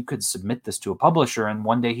 Kyle. Like, you could submit this to a publisher. And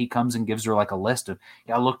one day he comes and gives her like a list of,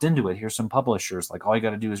 I looked into it. Here's some publishers. Like, all you got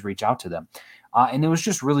to do is reach out to them. And it was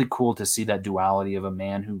just really cool to see that duality of a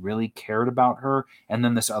man who really cared about her, and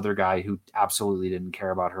then this other guy who absolutely didn't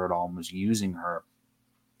care about her at all and was using her.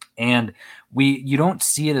 And you don't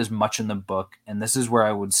see it as much in the book. And this is where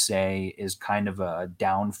I would say is kind of a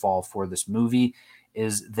downfall for this movie,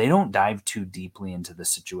 is they don't dive too deeply into the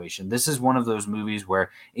situation. This is one of those movies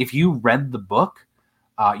where if you read the book,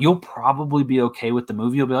 you'll probably be okay with the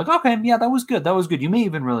movie. You'll be like, okay, yeah, that was good. That was good. You may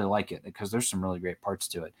even really like it because there's some really great parts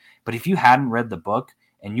to it. But if you hadn't read the book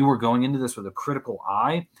and you were going into this with a critical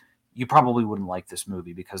eye, you probably wouldn't like this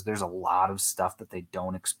movie because there's a lot of stuff that they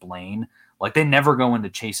don't explain. Like, they never go into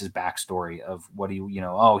Chase's backstory of what he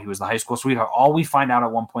was the high school sweetheart. All we find out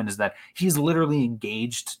at one point is that he's literally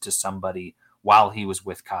engaged to somebody while he was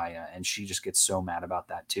with Kaya, and she just gets so mad about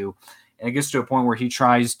that too. And it gets to a point where he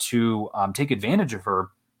tries to take advantage of her,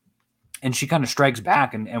 and she kind of strikes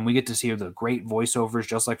back, and we get to see her the great voiceovers,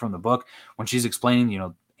 just like from the book, when she's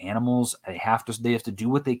explaining, animals, they have to do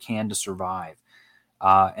what they can to survive.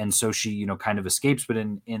 And so she, kind of escapes. But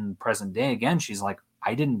in present day, again, she's like,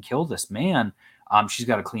 I didn't kill this man. She's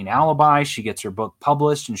got a clean alibi. She gets her book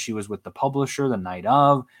published, and she was with the publisher the night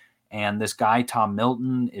of. And this guy, Tom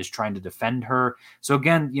Milton, is trying to defend her. So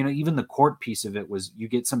again, even the court piece of it was, you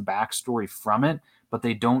get some backstory from it, but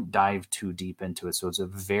they don't dive too deep into it. So it's a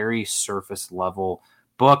very surface level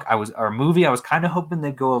book. I was kind of hoping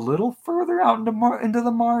they'd go a little further out into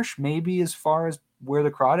the marsh, maybe as far as Where the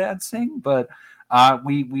Crawdads Sing, but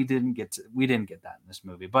we didn't get that in this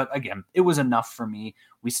movie. But again, it was enough for me.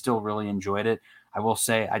 We still really enjoyed it. I will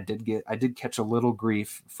say I did catch a little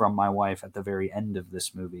grief from my wife at the very end of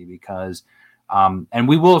this movie because, and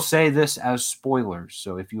we will say this as spoilers.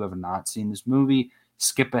 So if you have not seen this movie,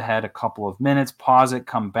 skip ahead a couple of minutes, pause it,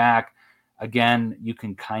 come back. Again, you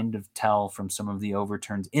can kind of tell from some of the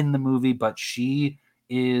overturns in the movie, but she's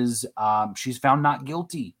found not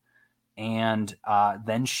guilty. And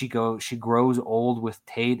then she grows old with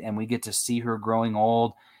Tate, and we get to see her growing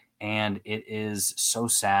old, and it is so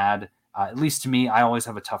sad. At least to me, I always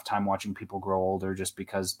have a tough time watching people grow older just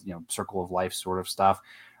because, circle of life sort of stuff.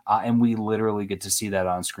 And we literally get to see that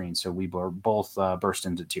on screen. So we both burst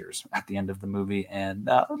into tears at the end of the movie. And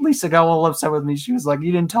Lisa got a little upset with me. She was like,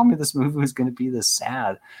 you didn't tell me this movie was going to be this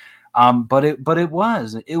sad. But it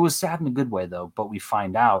was sad in a good way, though. But we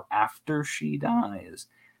find out after she dies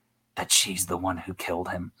that she's the one who killed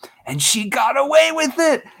him, and she got away with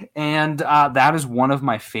it. And that is one of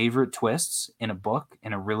my favorite twists in a book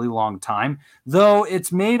in a really long time, though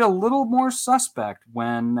it's made a little more suspect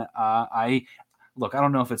when I look. I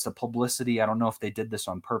don't know if it's the publicity. I don't know if they did this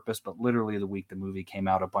on purpose, but literally the week the movie came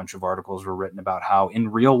out, a bunch of articles were written about how in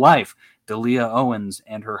real life, Delia Owens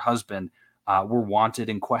and her husband were wanted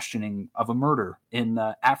in questioning of a murder in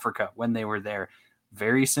Africa when they were there.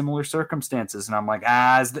 Very similar circumstances. And I'm like,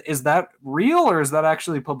 is that real, or is that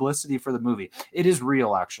actually publicity for the movie? It is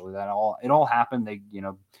real, actually. It all happened. They,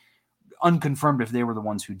 unconfirmed if they were the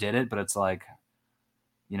ones who did it, but it's like,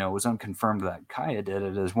 it was unconfirmed that Kaya did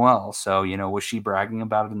it as well. So, was she bragging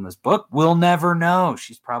about it in this book? We'll never know.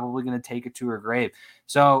 She's probably going to take it to her grave.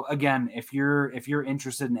 So again, if you're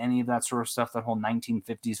interested in any of that sort of stuff, that whole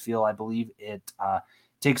 1950s feel, I believe it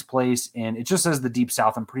takes place in, it just says the Deep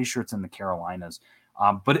South. I'm pretty sure it's in the Carolinas.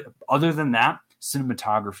 But other than that,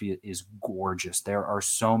 cinematography is gorgeous. There are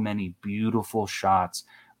so many beautiful shots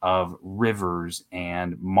of rivers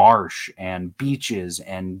and marsh and beaches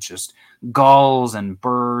and just gulls and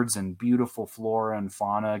birds and beautiful flora and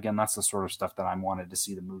fauna. Again, that's the sort of stuff that I wanted to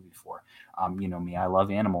see the movie for. Me, I love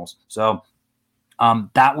animals. So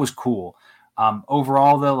that was cool.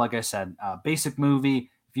 Overall, though, like I said, basic movie.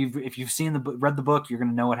 If you've read the book, you're going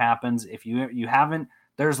to know what happens. If you haven't,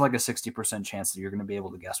 there's like a 60% chance that you're going to be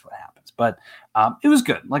able to guess what happens. But it was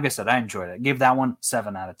good. Like I said, I enjoyed it. I gave that one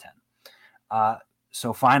 7 out of 10.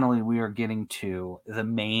 So finally, we are getting to the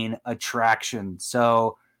main attraction.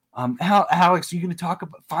 So, Alex, are you going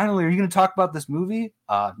to talk about this movie?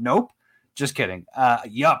 Nope. Just kidding.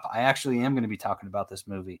 Yup. I actually am going to be talking about this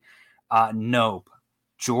movie. Nope.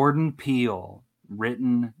 Jordan Peele,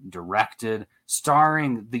 written, directed,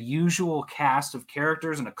 starring the usual cast of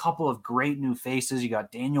characters and a couple of great new faces. You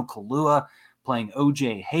got Daniel Kaluuya playing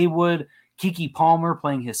O.J. Haywood, Kiki Palmer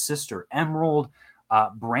playing his sister Emerald,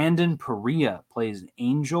 Brandon Perea plays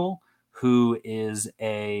Angel, who is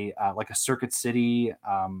a Circuit City,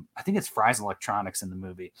 I think it's Fry's Electronics in the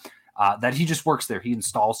movie, that he just works there. He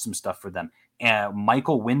installs some stuff for them.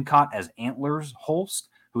 Michael Wincott as Antlers Holst,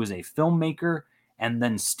 who is a filmmaker, and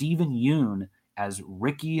then Stephen Yeun as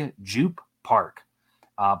Ricky Jupe Park.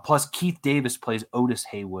 Plus Keith Davis plays Otis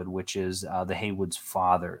Haywood, which is the Haywood's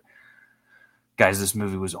father. Guys, this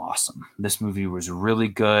movie was awesome. This movie was really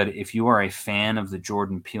good. If you are a fan of the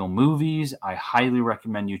Jordan Peele movies, I highly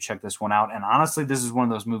recommend you check this one out. And honestly, this is one of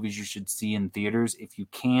those movies you should see in theaters. If you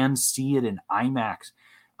can, see it in IMAX,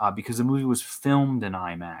 because the movie was filmed in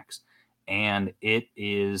IMAX. And it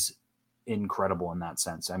is incredible in that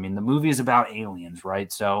sense. I mean, the movie is about aliens,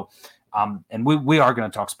 right? So, and we are going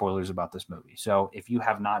to talk spoilers about this movie. So if you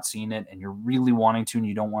have not seen it and you're really wanting to and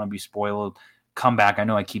you don't want to be spoiled, come back. I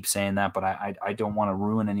know I keep saying that, but I don't want to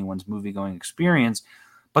ruin anyone's movie-going experience.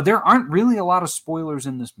 But there aren't really a lot of spoilers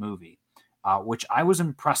in this movie, which I was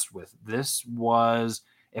impressed with. This was,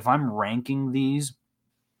 if I'm ranking these,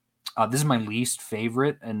 this is my least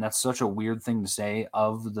favorite, and that's such a weird thing to say,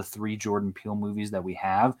 of the 3 Jordan Peele movies that we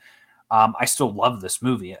have. I still love this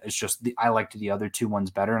movie. It's just I liked the other 2 ones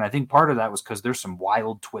better. And I think part of that was because there's some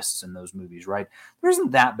wild twists in those movies, right? There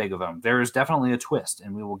isn't that big of them. There is definitely a twist,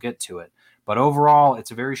 and we will get to it. But overall, it's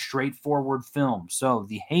a very straightforward film. So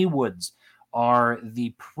the Haywoods are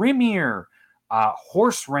the premier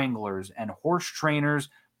horse wranglers and horse trainers,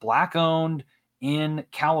 Black-owned in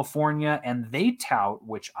California. And they tout,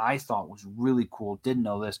 which I thought was really cool, didn't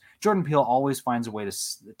know this, Jordan Peele always finds a way to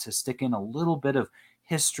stick in a little bit of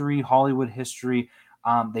history, Hollywood history.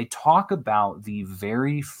 They talk about the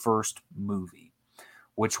very first movie,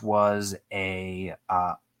 which was a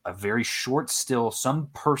very short still. Some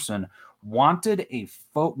person wanted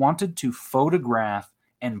to photograph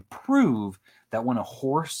and prove that when a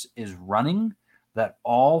horse is running, that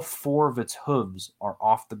all 4 of its hooves are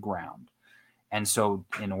off the ground. And so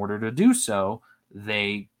in order to do so,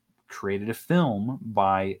 they created a film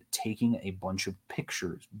by taking a bunch of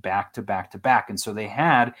pictures back to back to back. And so they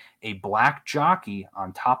had a black jockey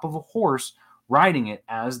on top of a horse riding it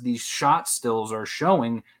as these shot stills are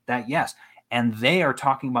showing that, yes. And they are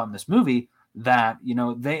talking about in this movie that,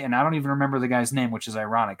 and I don't even remember the guy's name, which is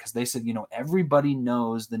ironic because they said, everybody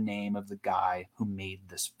knows the name of the guy who made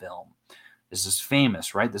this film. This is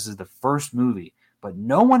famous, right? This is the first movie, but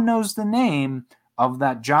no one knows the name of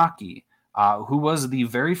that jockey who was the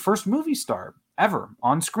very first movie star ever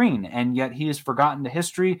on screen. And yet he is forgotten to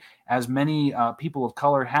history, as many people of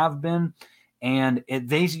color have been. And in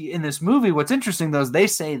this movie, what's interesting, though, is they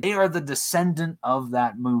say they are the descendant of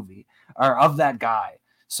that movie or of that guy.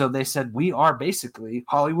 So they said, we are basically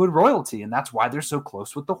Hollywood royalty. And that's why they're so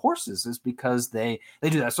close with the horses, is because they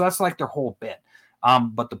do that. So that's like their whole bit.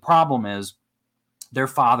 But the problem is their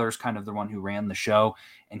father's kind of the one who ran the show,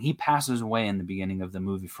 and he passes away in the beginning of the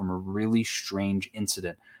movie from a really strange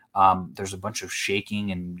incident. There's a bunch of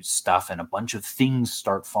shaking and stuff, and a bunch of things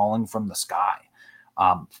start falling from the sky,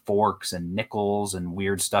 forks and nickels and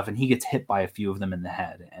weird stuff, and he gets hit by a few of them in the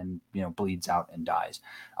head and bleeds out and dies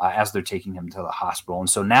as they're taking him to the hospital. And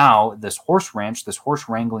so now this horse ranch, this horse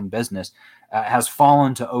wrangling business, has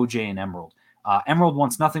fallen to OJ and Emerald. Emerald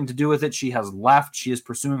wants nothing to do with it. She has left. She is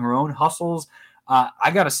pursuing her own hustles.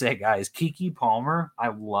 I gotta say, guys, Keke Palmer, I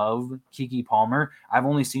love Keke Palmer. I've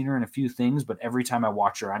only seen her in a few things, but every time I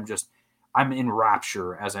watch her, I'm in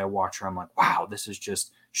rapture as I watch her. I'm like, wow,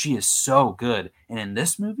 she is so good. And in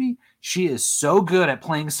this movie, she is so good at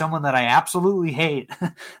playing someone that I absolutely hate.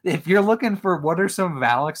 If you're looking for what are some of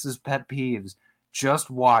Alex's pet peeves, just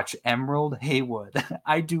watch Emerald Haywood.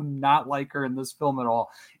 I do not like her in this film at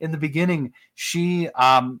all. In the beginning, she,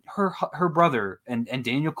 her brother and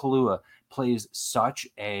Daniel Kaluuya plays such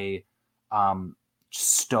a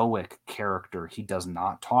stoic character. He does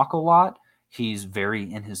not talk a lot. He's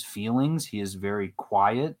very in his feelings. He is very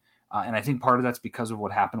quiet. And I think part of that's because of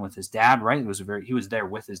what happened with his dad, right? He was there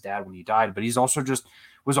with his dad when he died, but he's also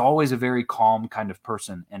was always a very calm kind of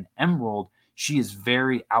person. And Emerald, she is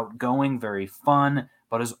very outgoing, very fun,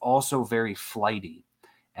 but is also very flighty.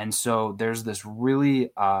 And so there's this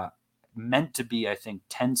really meant to be, I think,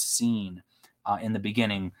 tense scene in the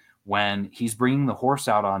beginning when he's bringing the horse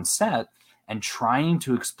out on set and trying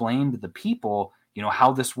to explain to the people,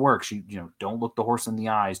 how this works. Don't look the horse in the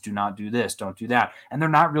eyes. Do not do this. Don't do that. And they're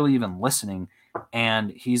not really even listening.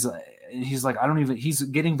 And he's like, he's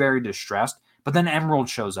getting very distressed. But then Emerald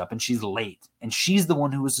shows up and she's late. And she's the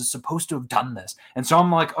one who was supposed to have done this. And so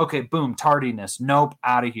I'm like, okay, boom, tardiness. Nope,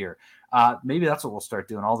 out of here. Maybe that's what we'll start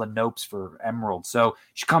doing, all the nopes for Emerald. So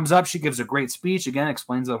she comes up, she gives a great speech, again,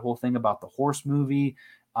 explains the whole thing about the horse movie,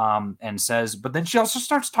 and says, but then she also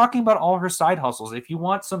starts talking about all her side hustles. If you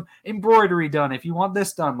want some embroidery done, if you want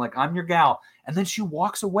this done, like, I'm your gal. And then she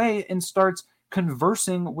walks away and starts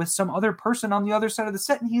conversing with some other person on the other side of the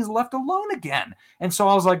set, and he's left alone again. And so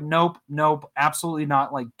I was like, nope, absolutely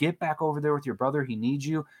not. Like, get back over there with your brother. He needs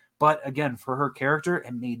you. But again, for her character,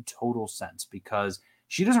 it made total sense because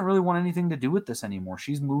she doesn't really want anything to do with this anymore.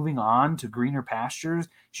 She's moving on to greener pastures.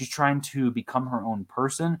 She's trying to become her own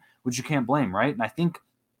person, which you can't blame, right? And I think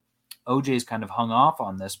OJ's kind of hung off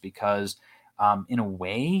on this because in a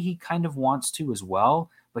way he kind of wants to as well,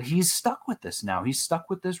 but he's stuck with this now. He's stuck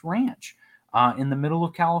with this ranch in the middle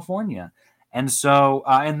of California. And so,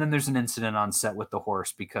 and then there's an incident on set with the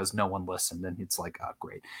horse because no one listened, and it's like, oh,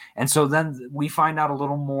 great. And so then we find out a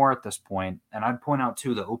little more at this point, and I'd point out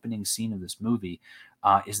too, the opening scene of this movie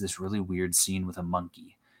is this really weird scene with a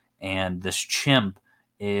monkey, and this chimp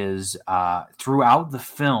is throughout the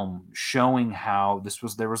film showing how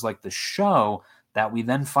there was like the show that we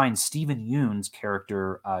then find Steven Yeun's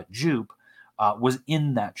character, Jupe, was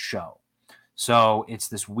in that show. So it's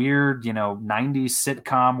this weird, 90s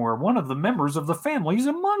sitcom where one of the members of the family is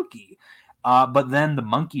a monkey. But then the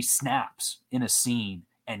monkey snaps in a scene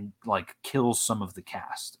and like kills some of the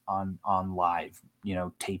cast on live,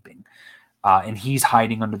 taping. And he's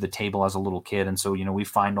hiding under the table as a little kid. And so, we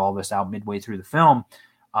find all this out midway through the film.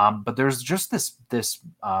 But there's just this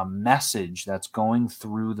message that's going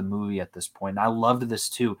through the movie at this point. And I loved this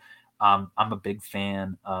too. I'm a big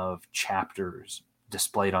fan of chapters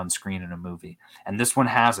displayed on screen in a movie, and this one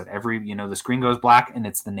has it. The screen goes black, and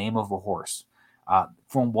it's the name of a horse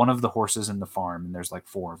from one of the horses in the farm, and there's like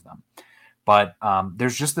 4 of them. But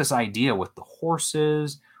there's just this idea with the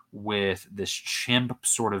horses, with this chimp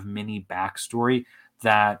sort of mini backstory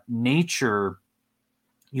that nature,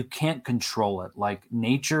 you can't control it. Like,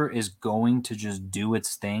 nature is going to just do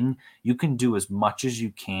its thing. You can do as much as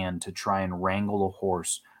you can to try and wrangle a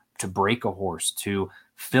horse, to break a horse, to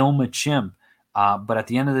film a chimp. But at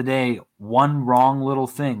the end of the day, one wrong little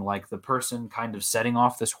thing, like the person kind of setting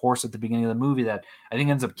off this horse at the beginning of the movie that I think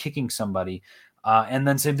ends up kicking somebody. And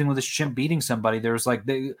then same thing with this chimp beating somebody. There's like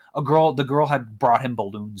the girl had brought him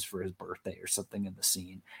balloons for his birthday or something in the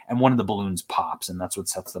scene. And one of the balloons pops, and that's what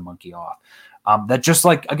sets the monkey off. That just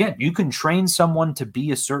like, again, you can train someone to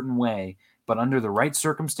be a certain way, but under the right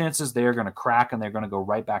circumstances, they are going to crack and they're going to go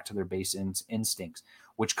right back to their base instincts,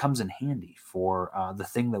 which comes in handy for the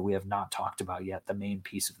thing that we have not talked about yet, the main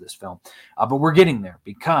piece of this film. But we're getting there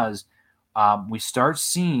because we start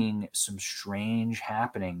seeing some strange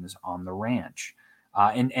happenings on the ranch.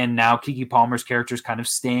 And now Keke Palmer's character is kind of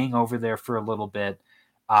staying over there for a little bit,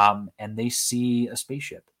 and they see a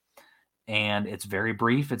spaceship. And it's very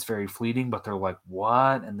brief, it's very fleeting, but they're like,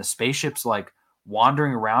 what? And the spaceship's like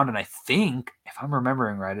wandering around, and I think, if I'm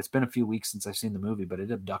remembering right, it's been a few weeks since I've seen the movie, but it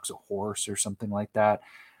abducts a horse or something like that.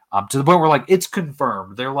 To the point where like it's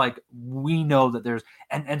confirmed. They're like, we know that there's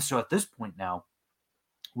and so at this point now,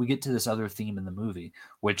 we get to this other theme in the movie,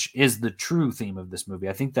 which is the true theme of this movie.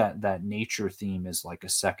 I think that nature theme is like a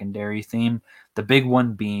secondary theme. The big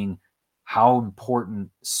one being how important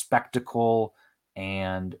spectacle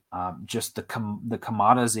and just the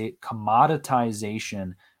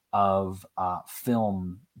commoditization of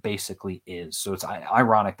film basically is. So it's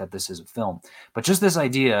ironic that this is a film, but just this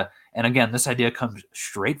idea, and again, this idea comes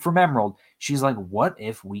straight from Emerald. She's like, what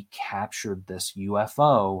if we captured this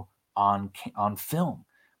UFO on film?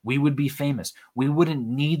 We would be famous. We wouldn't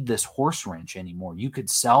need this horse ranch anymore. You could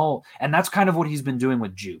sell, and that's kind of what he's been doing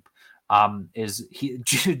with Jupe.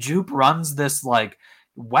 Jupe runs this like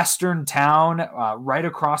western town right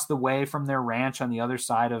across the way from their ranch on the other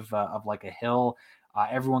side of like a hill.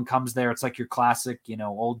 Everyone comes there. It's like your classic,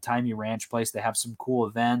 old timey ranch place. They have some cool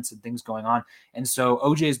events and things going on. And so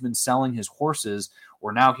OJ has been selling his horses,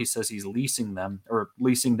 or now he says he's leasing them or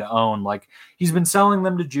leasing to own. Like he's been selling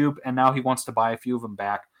them to Jupe, and now he wants to buy a few of them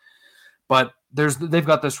back. But they've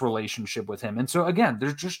got this relationship with him. And so again,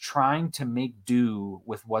 they're just trying to make do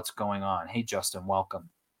with what's going on. Hey, Justin, welcome.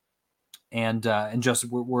 And Justin,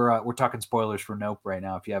 we're talking spoilers for Nope right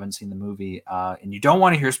now. If you haven't seen the movie and you don't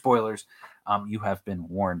want to hear spoilers, you have been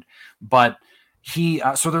warned. But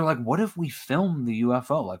so they're like, what if we film the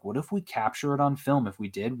UFO? Like, what if we capture it on film? If we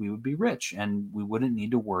did, we would be rich and we wouldn't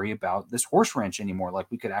need to worry about this horse ranch anymore. Like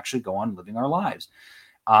we could actually go on living our lives.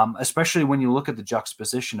 Especially when you look at the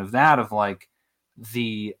juxtaposition of that, of like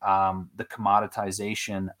the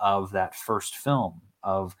commoditization of that first film,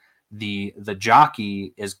 of the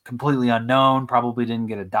jockey is completely unknown, probably didn't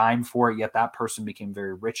get a dime for it, yet that person became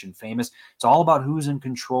very rich and famous. It's all about who's in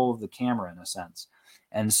control of the camera in a sense.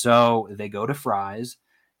 And so they go to Fry's,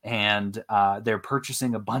 and they're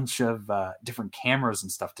purchasing a bunch of different cameras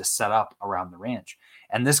and stuff to set up around the ranch.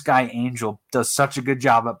 And this guy, Angel, does such a good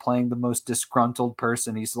job at playing the most disgruntled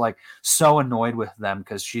person. He's like so annoyed with them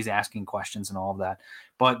because she's asking questions and all of that.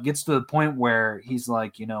 But gets to the point where he's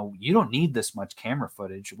like, you don't need this much camera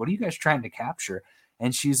footage. What are you guys trying to capture?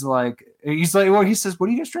 And he says, what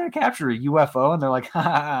are you guys trying to capture? A UFO? And they're like,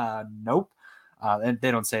 nope. And they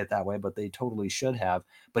don't say it that way, but they totally should have.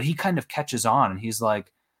 But he kind of catches on, and he's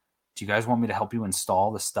like, do you guys want me to help you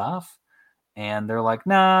install the stuff? And they're like,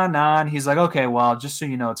 nah. And he's like, okay, well, just so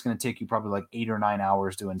you know, it's going to take you probably like 8 or 9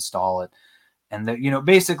 hours to install it. And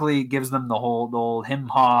basically gives them the old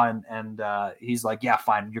him-haw, and he's like, yeah,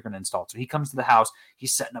 fine, you're going to install it. So he comes to the house,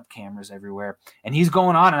 he's setting up cameras everywhere, and he's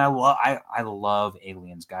going on. And I love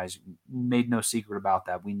aliens, guys. Made no secret about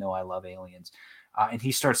that. We know I love aliens. And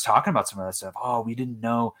he starts talking about some of that stuff. Oh, we didn't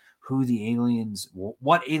know who the aliens,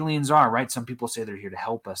 what aliens are, right? Some people say they're here to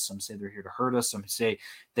help us. Some say they're here to hurt us. Some say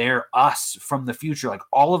they're us from the future. Like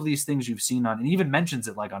all of these things you've seen on, and even mentions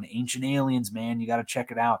it like on Ancient Aliens, man, you got to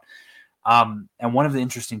check it out. And one of the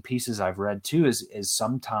interesting pieces I've read too is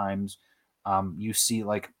sometimes you see,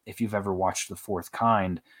 like if you've ever watched The Fourth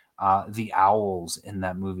Kind, the owls in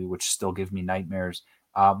that movie, which still give me nightmares,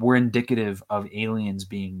 were indicative of aliens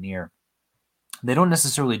being near. They don't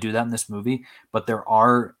necessarily do that in this movie, but there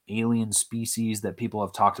are alien species that people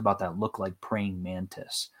have talked about that look like praying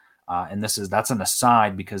mantis. And that's an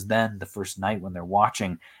aside, because then the first night when they're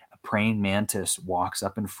watching, a praying mantis walks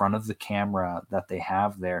up in front of the camera that they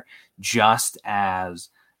have there, just as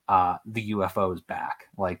the UFO is back.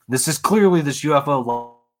 Like this is clearly this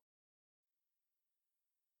UFO.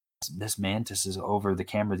 This mantis is over the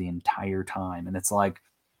camera the entire time, and it's like,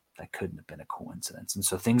 that couldn't have been a coincidence. And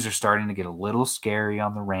so things are starting to get a little scary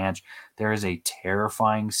on the ranch. There is a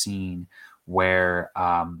terrifying scene where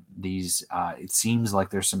it seems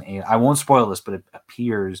like there's some, I won't spoil this, but it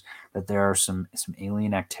appears that there are some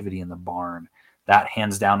alien activity in the barn. That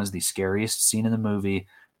hands down is the scariest scene in the movie,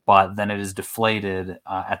 but then it is deflated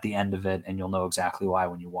at the end of it, and you'll know exactly why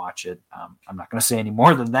when you watch it. I'm not going to say any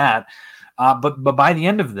more than that. But by the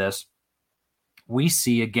end of this, we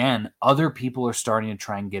see, again, other people are starting to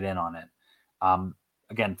try and get in on it.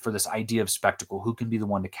 Again, for this idea of spectacle, who can be the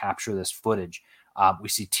one to capture this footage? We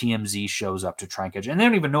see TMZ shows up to try and catch it, and they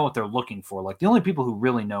don't even know what they're looking for. Like the only people who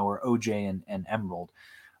really know are OJ and Emerald.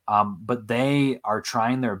 But they are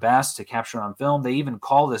trying their best to capture it on film. They even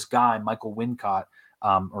call this guy, Michael Wincott,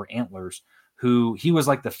 or Antlers, who he was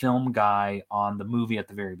like the film guy on the movie at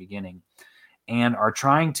the very beginning, and are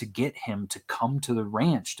trying to get him to come to the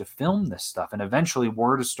ranch to film this stuff. And eventually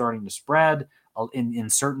word is starting to spread in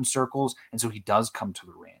certain circles. And so he does come to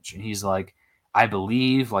the ranch, and he's like, I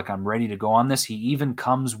believe, like, I'm ready to go on this. He even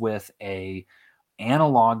comes with a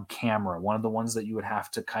analog camera, one of the ones that you would have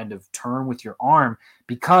to kind of turn with your arm,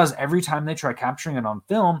 because every time they try capturing it on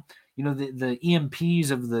film, the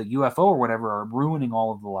EMPs of the UFO or whatever are ruining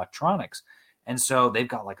all of the electronics. And so they've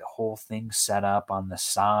got like a whole thing set up on the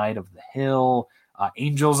side of the hill.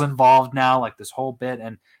 Angel's involved now, like this whole bit.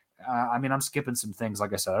 And I'm skipping some things.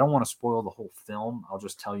 Like I said, I don't want to spoil the whole film. I'll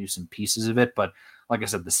just tell you some pieces of it. But like I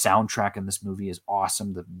said, the soundtrack in this movie is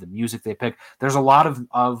awesome. The music they pick. There's a lot of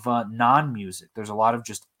non-music. There's a lot of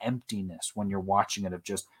just emptiness when you're watching it, of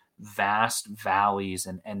just vast valleys.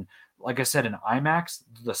 And like I said, in IMAX,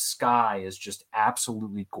 the sky is just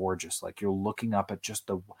absolutely gorgeous. Like you're looking up at just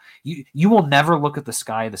you will never look at the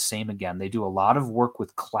sky the same again. They do a lot of work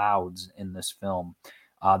with clouds in this film.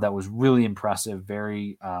 That was really impressive,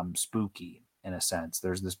 very spooky in a sense.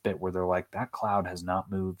 There's this bit where they're like, that cloud has not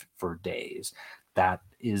moved for days. That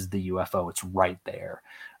is the UFO. It's right there.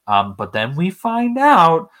 But then we find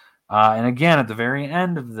out, and again, at the very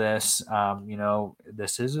end of this,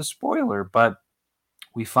 this is a spoiler, but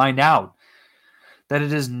we find out that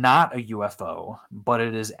it is not a UFO, but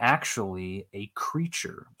it is actually a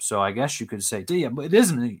creature. So I guess you could say, yeah, but it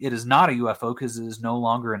is not a UFO because it is no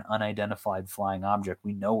longer an unidentified flying object.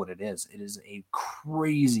 We know what it is. It is a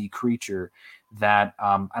crazy creature that,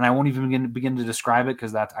 and I won't even begin to describe it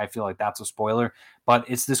because I feel like that's a spoiler, but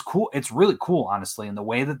it's really cool, honestly. And the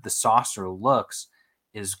way that the saucer looks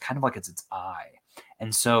is kind of like it's its eye.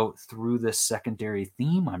 And so through this secondary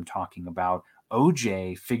theme I'm talking about,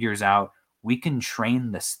 OJ figures out, we can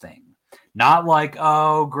train this thing. Not like,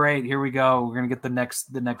 oh, great, here we go, we're going to get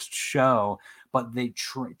the next show. But they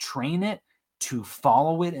train it to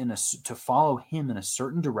follow it to follow him in a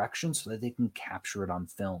certain direction so that they can capture it on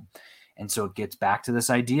film. And so it gets back to this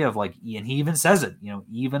idea of like, and he even says it,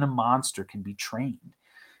 even a monster can be trained,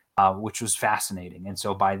 which was fascinating. And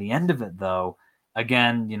so by the end of it, though,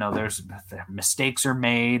 again, there's mistakes are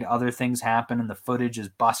made, other things happen, and the footage is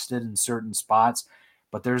busted in certain spots.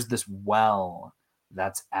 But there's this well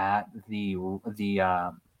that's at the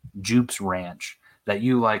Jupes Ranch that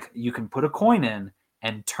you can put a coin in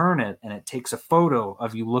and turn it, and it takes a photo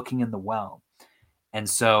of you looking in the well. And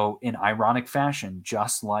so, in ironic fashion,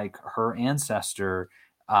 just like her ancestor,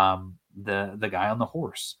 the guy on the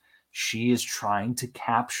horse, she is trying to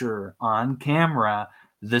capture on camera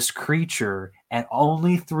this creature, and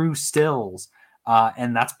only through stills.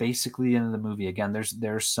 And that's basically the end of the movie. Again,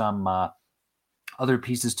 there's some other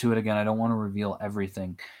pieces to it. Again, I don't want to reveal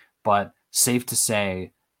everything, but safe to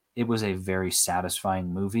say, it was a very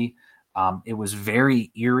satisfying movie. It was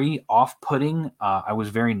very eerie, off-putting. I was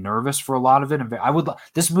very nervous for a lot of it. And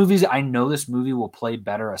I know this movie will play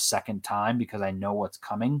better a second time because I know what's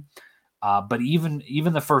coming. But even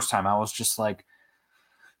the first time, I was just like,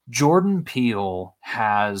 Jordan Peele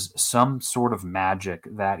has some sort of magic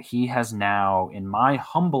that he has now, in my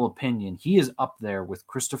humble opinion, he is up there with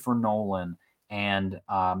Christopher Nolan and,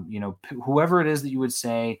 whoever it is that you would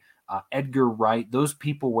say, Edgar Wright, those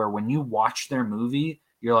people where when you watch their movie,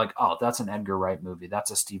 you're like, oh, that's an Edgar Wright movie.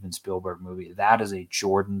 That's a Steven Spielberg movie. That is a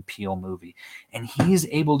Jordan Peele movie. And he is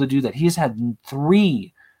able to do that. He has had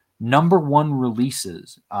 3 number one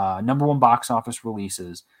releases, number one box office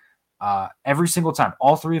releases, every single time.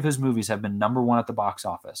 All 3 of his movies have been number 1 at the box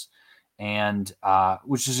office, and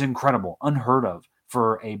which is incredible, unheard of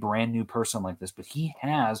for a brand new person like this. But he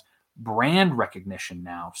has brand recognition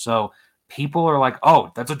now. So people are like, oh,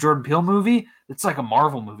 that's a Jordan Peele movie? It's like a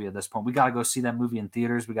Marvel movie at this point. We got to go see that movie in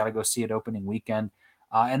theaters. We got to go see it opening weekend.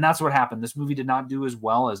 And that's what happened. This movie did not do as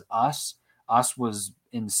well as Us. Us was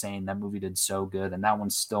insane. That movie did so good, and that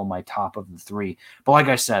one's still my top of the 3. But like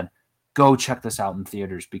I said, go check this out in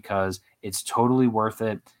theaters because it's totally worth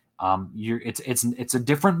it. It's a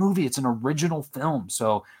different movie. It's an original film.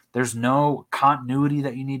 So there's no continuity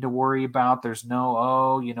that you need to worry about. There's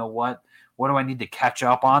no, what do I need to catch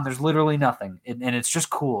up on? There's literally nothing. And it's just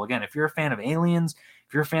cool. Again, if you're a fan of Aliens,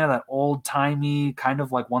 if you're a fan of that old timey kind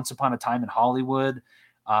of like Once Upon a Time in Hollywood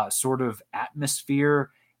sort of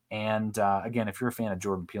atmosphere. And again, if you're a fan of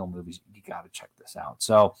Jordan Peele movies, you got to check this out.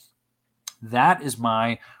 So that is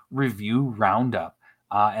my review roundup.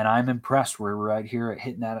 And I'm impressed. We're right here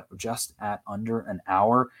hitting that just at under an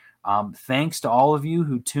hour. Thanks to all of you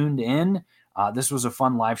who tuned in. This was a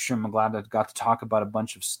fun live stream. I'm glad I got to talk about a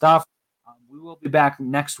bunch of stuff. We will be back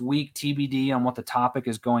next week, TBD on what the topic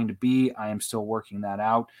is going to be. I am still working that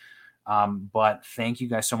out. But thank you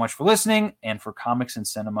guys so much for listening. And for Comics and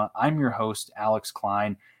Cinema, I'm your host, Alex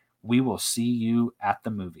Klein. We will see you at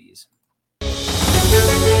the movies.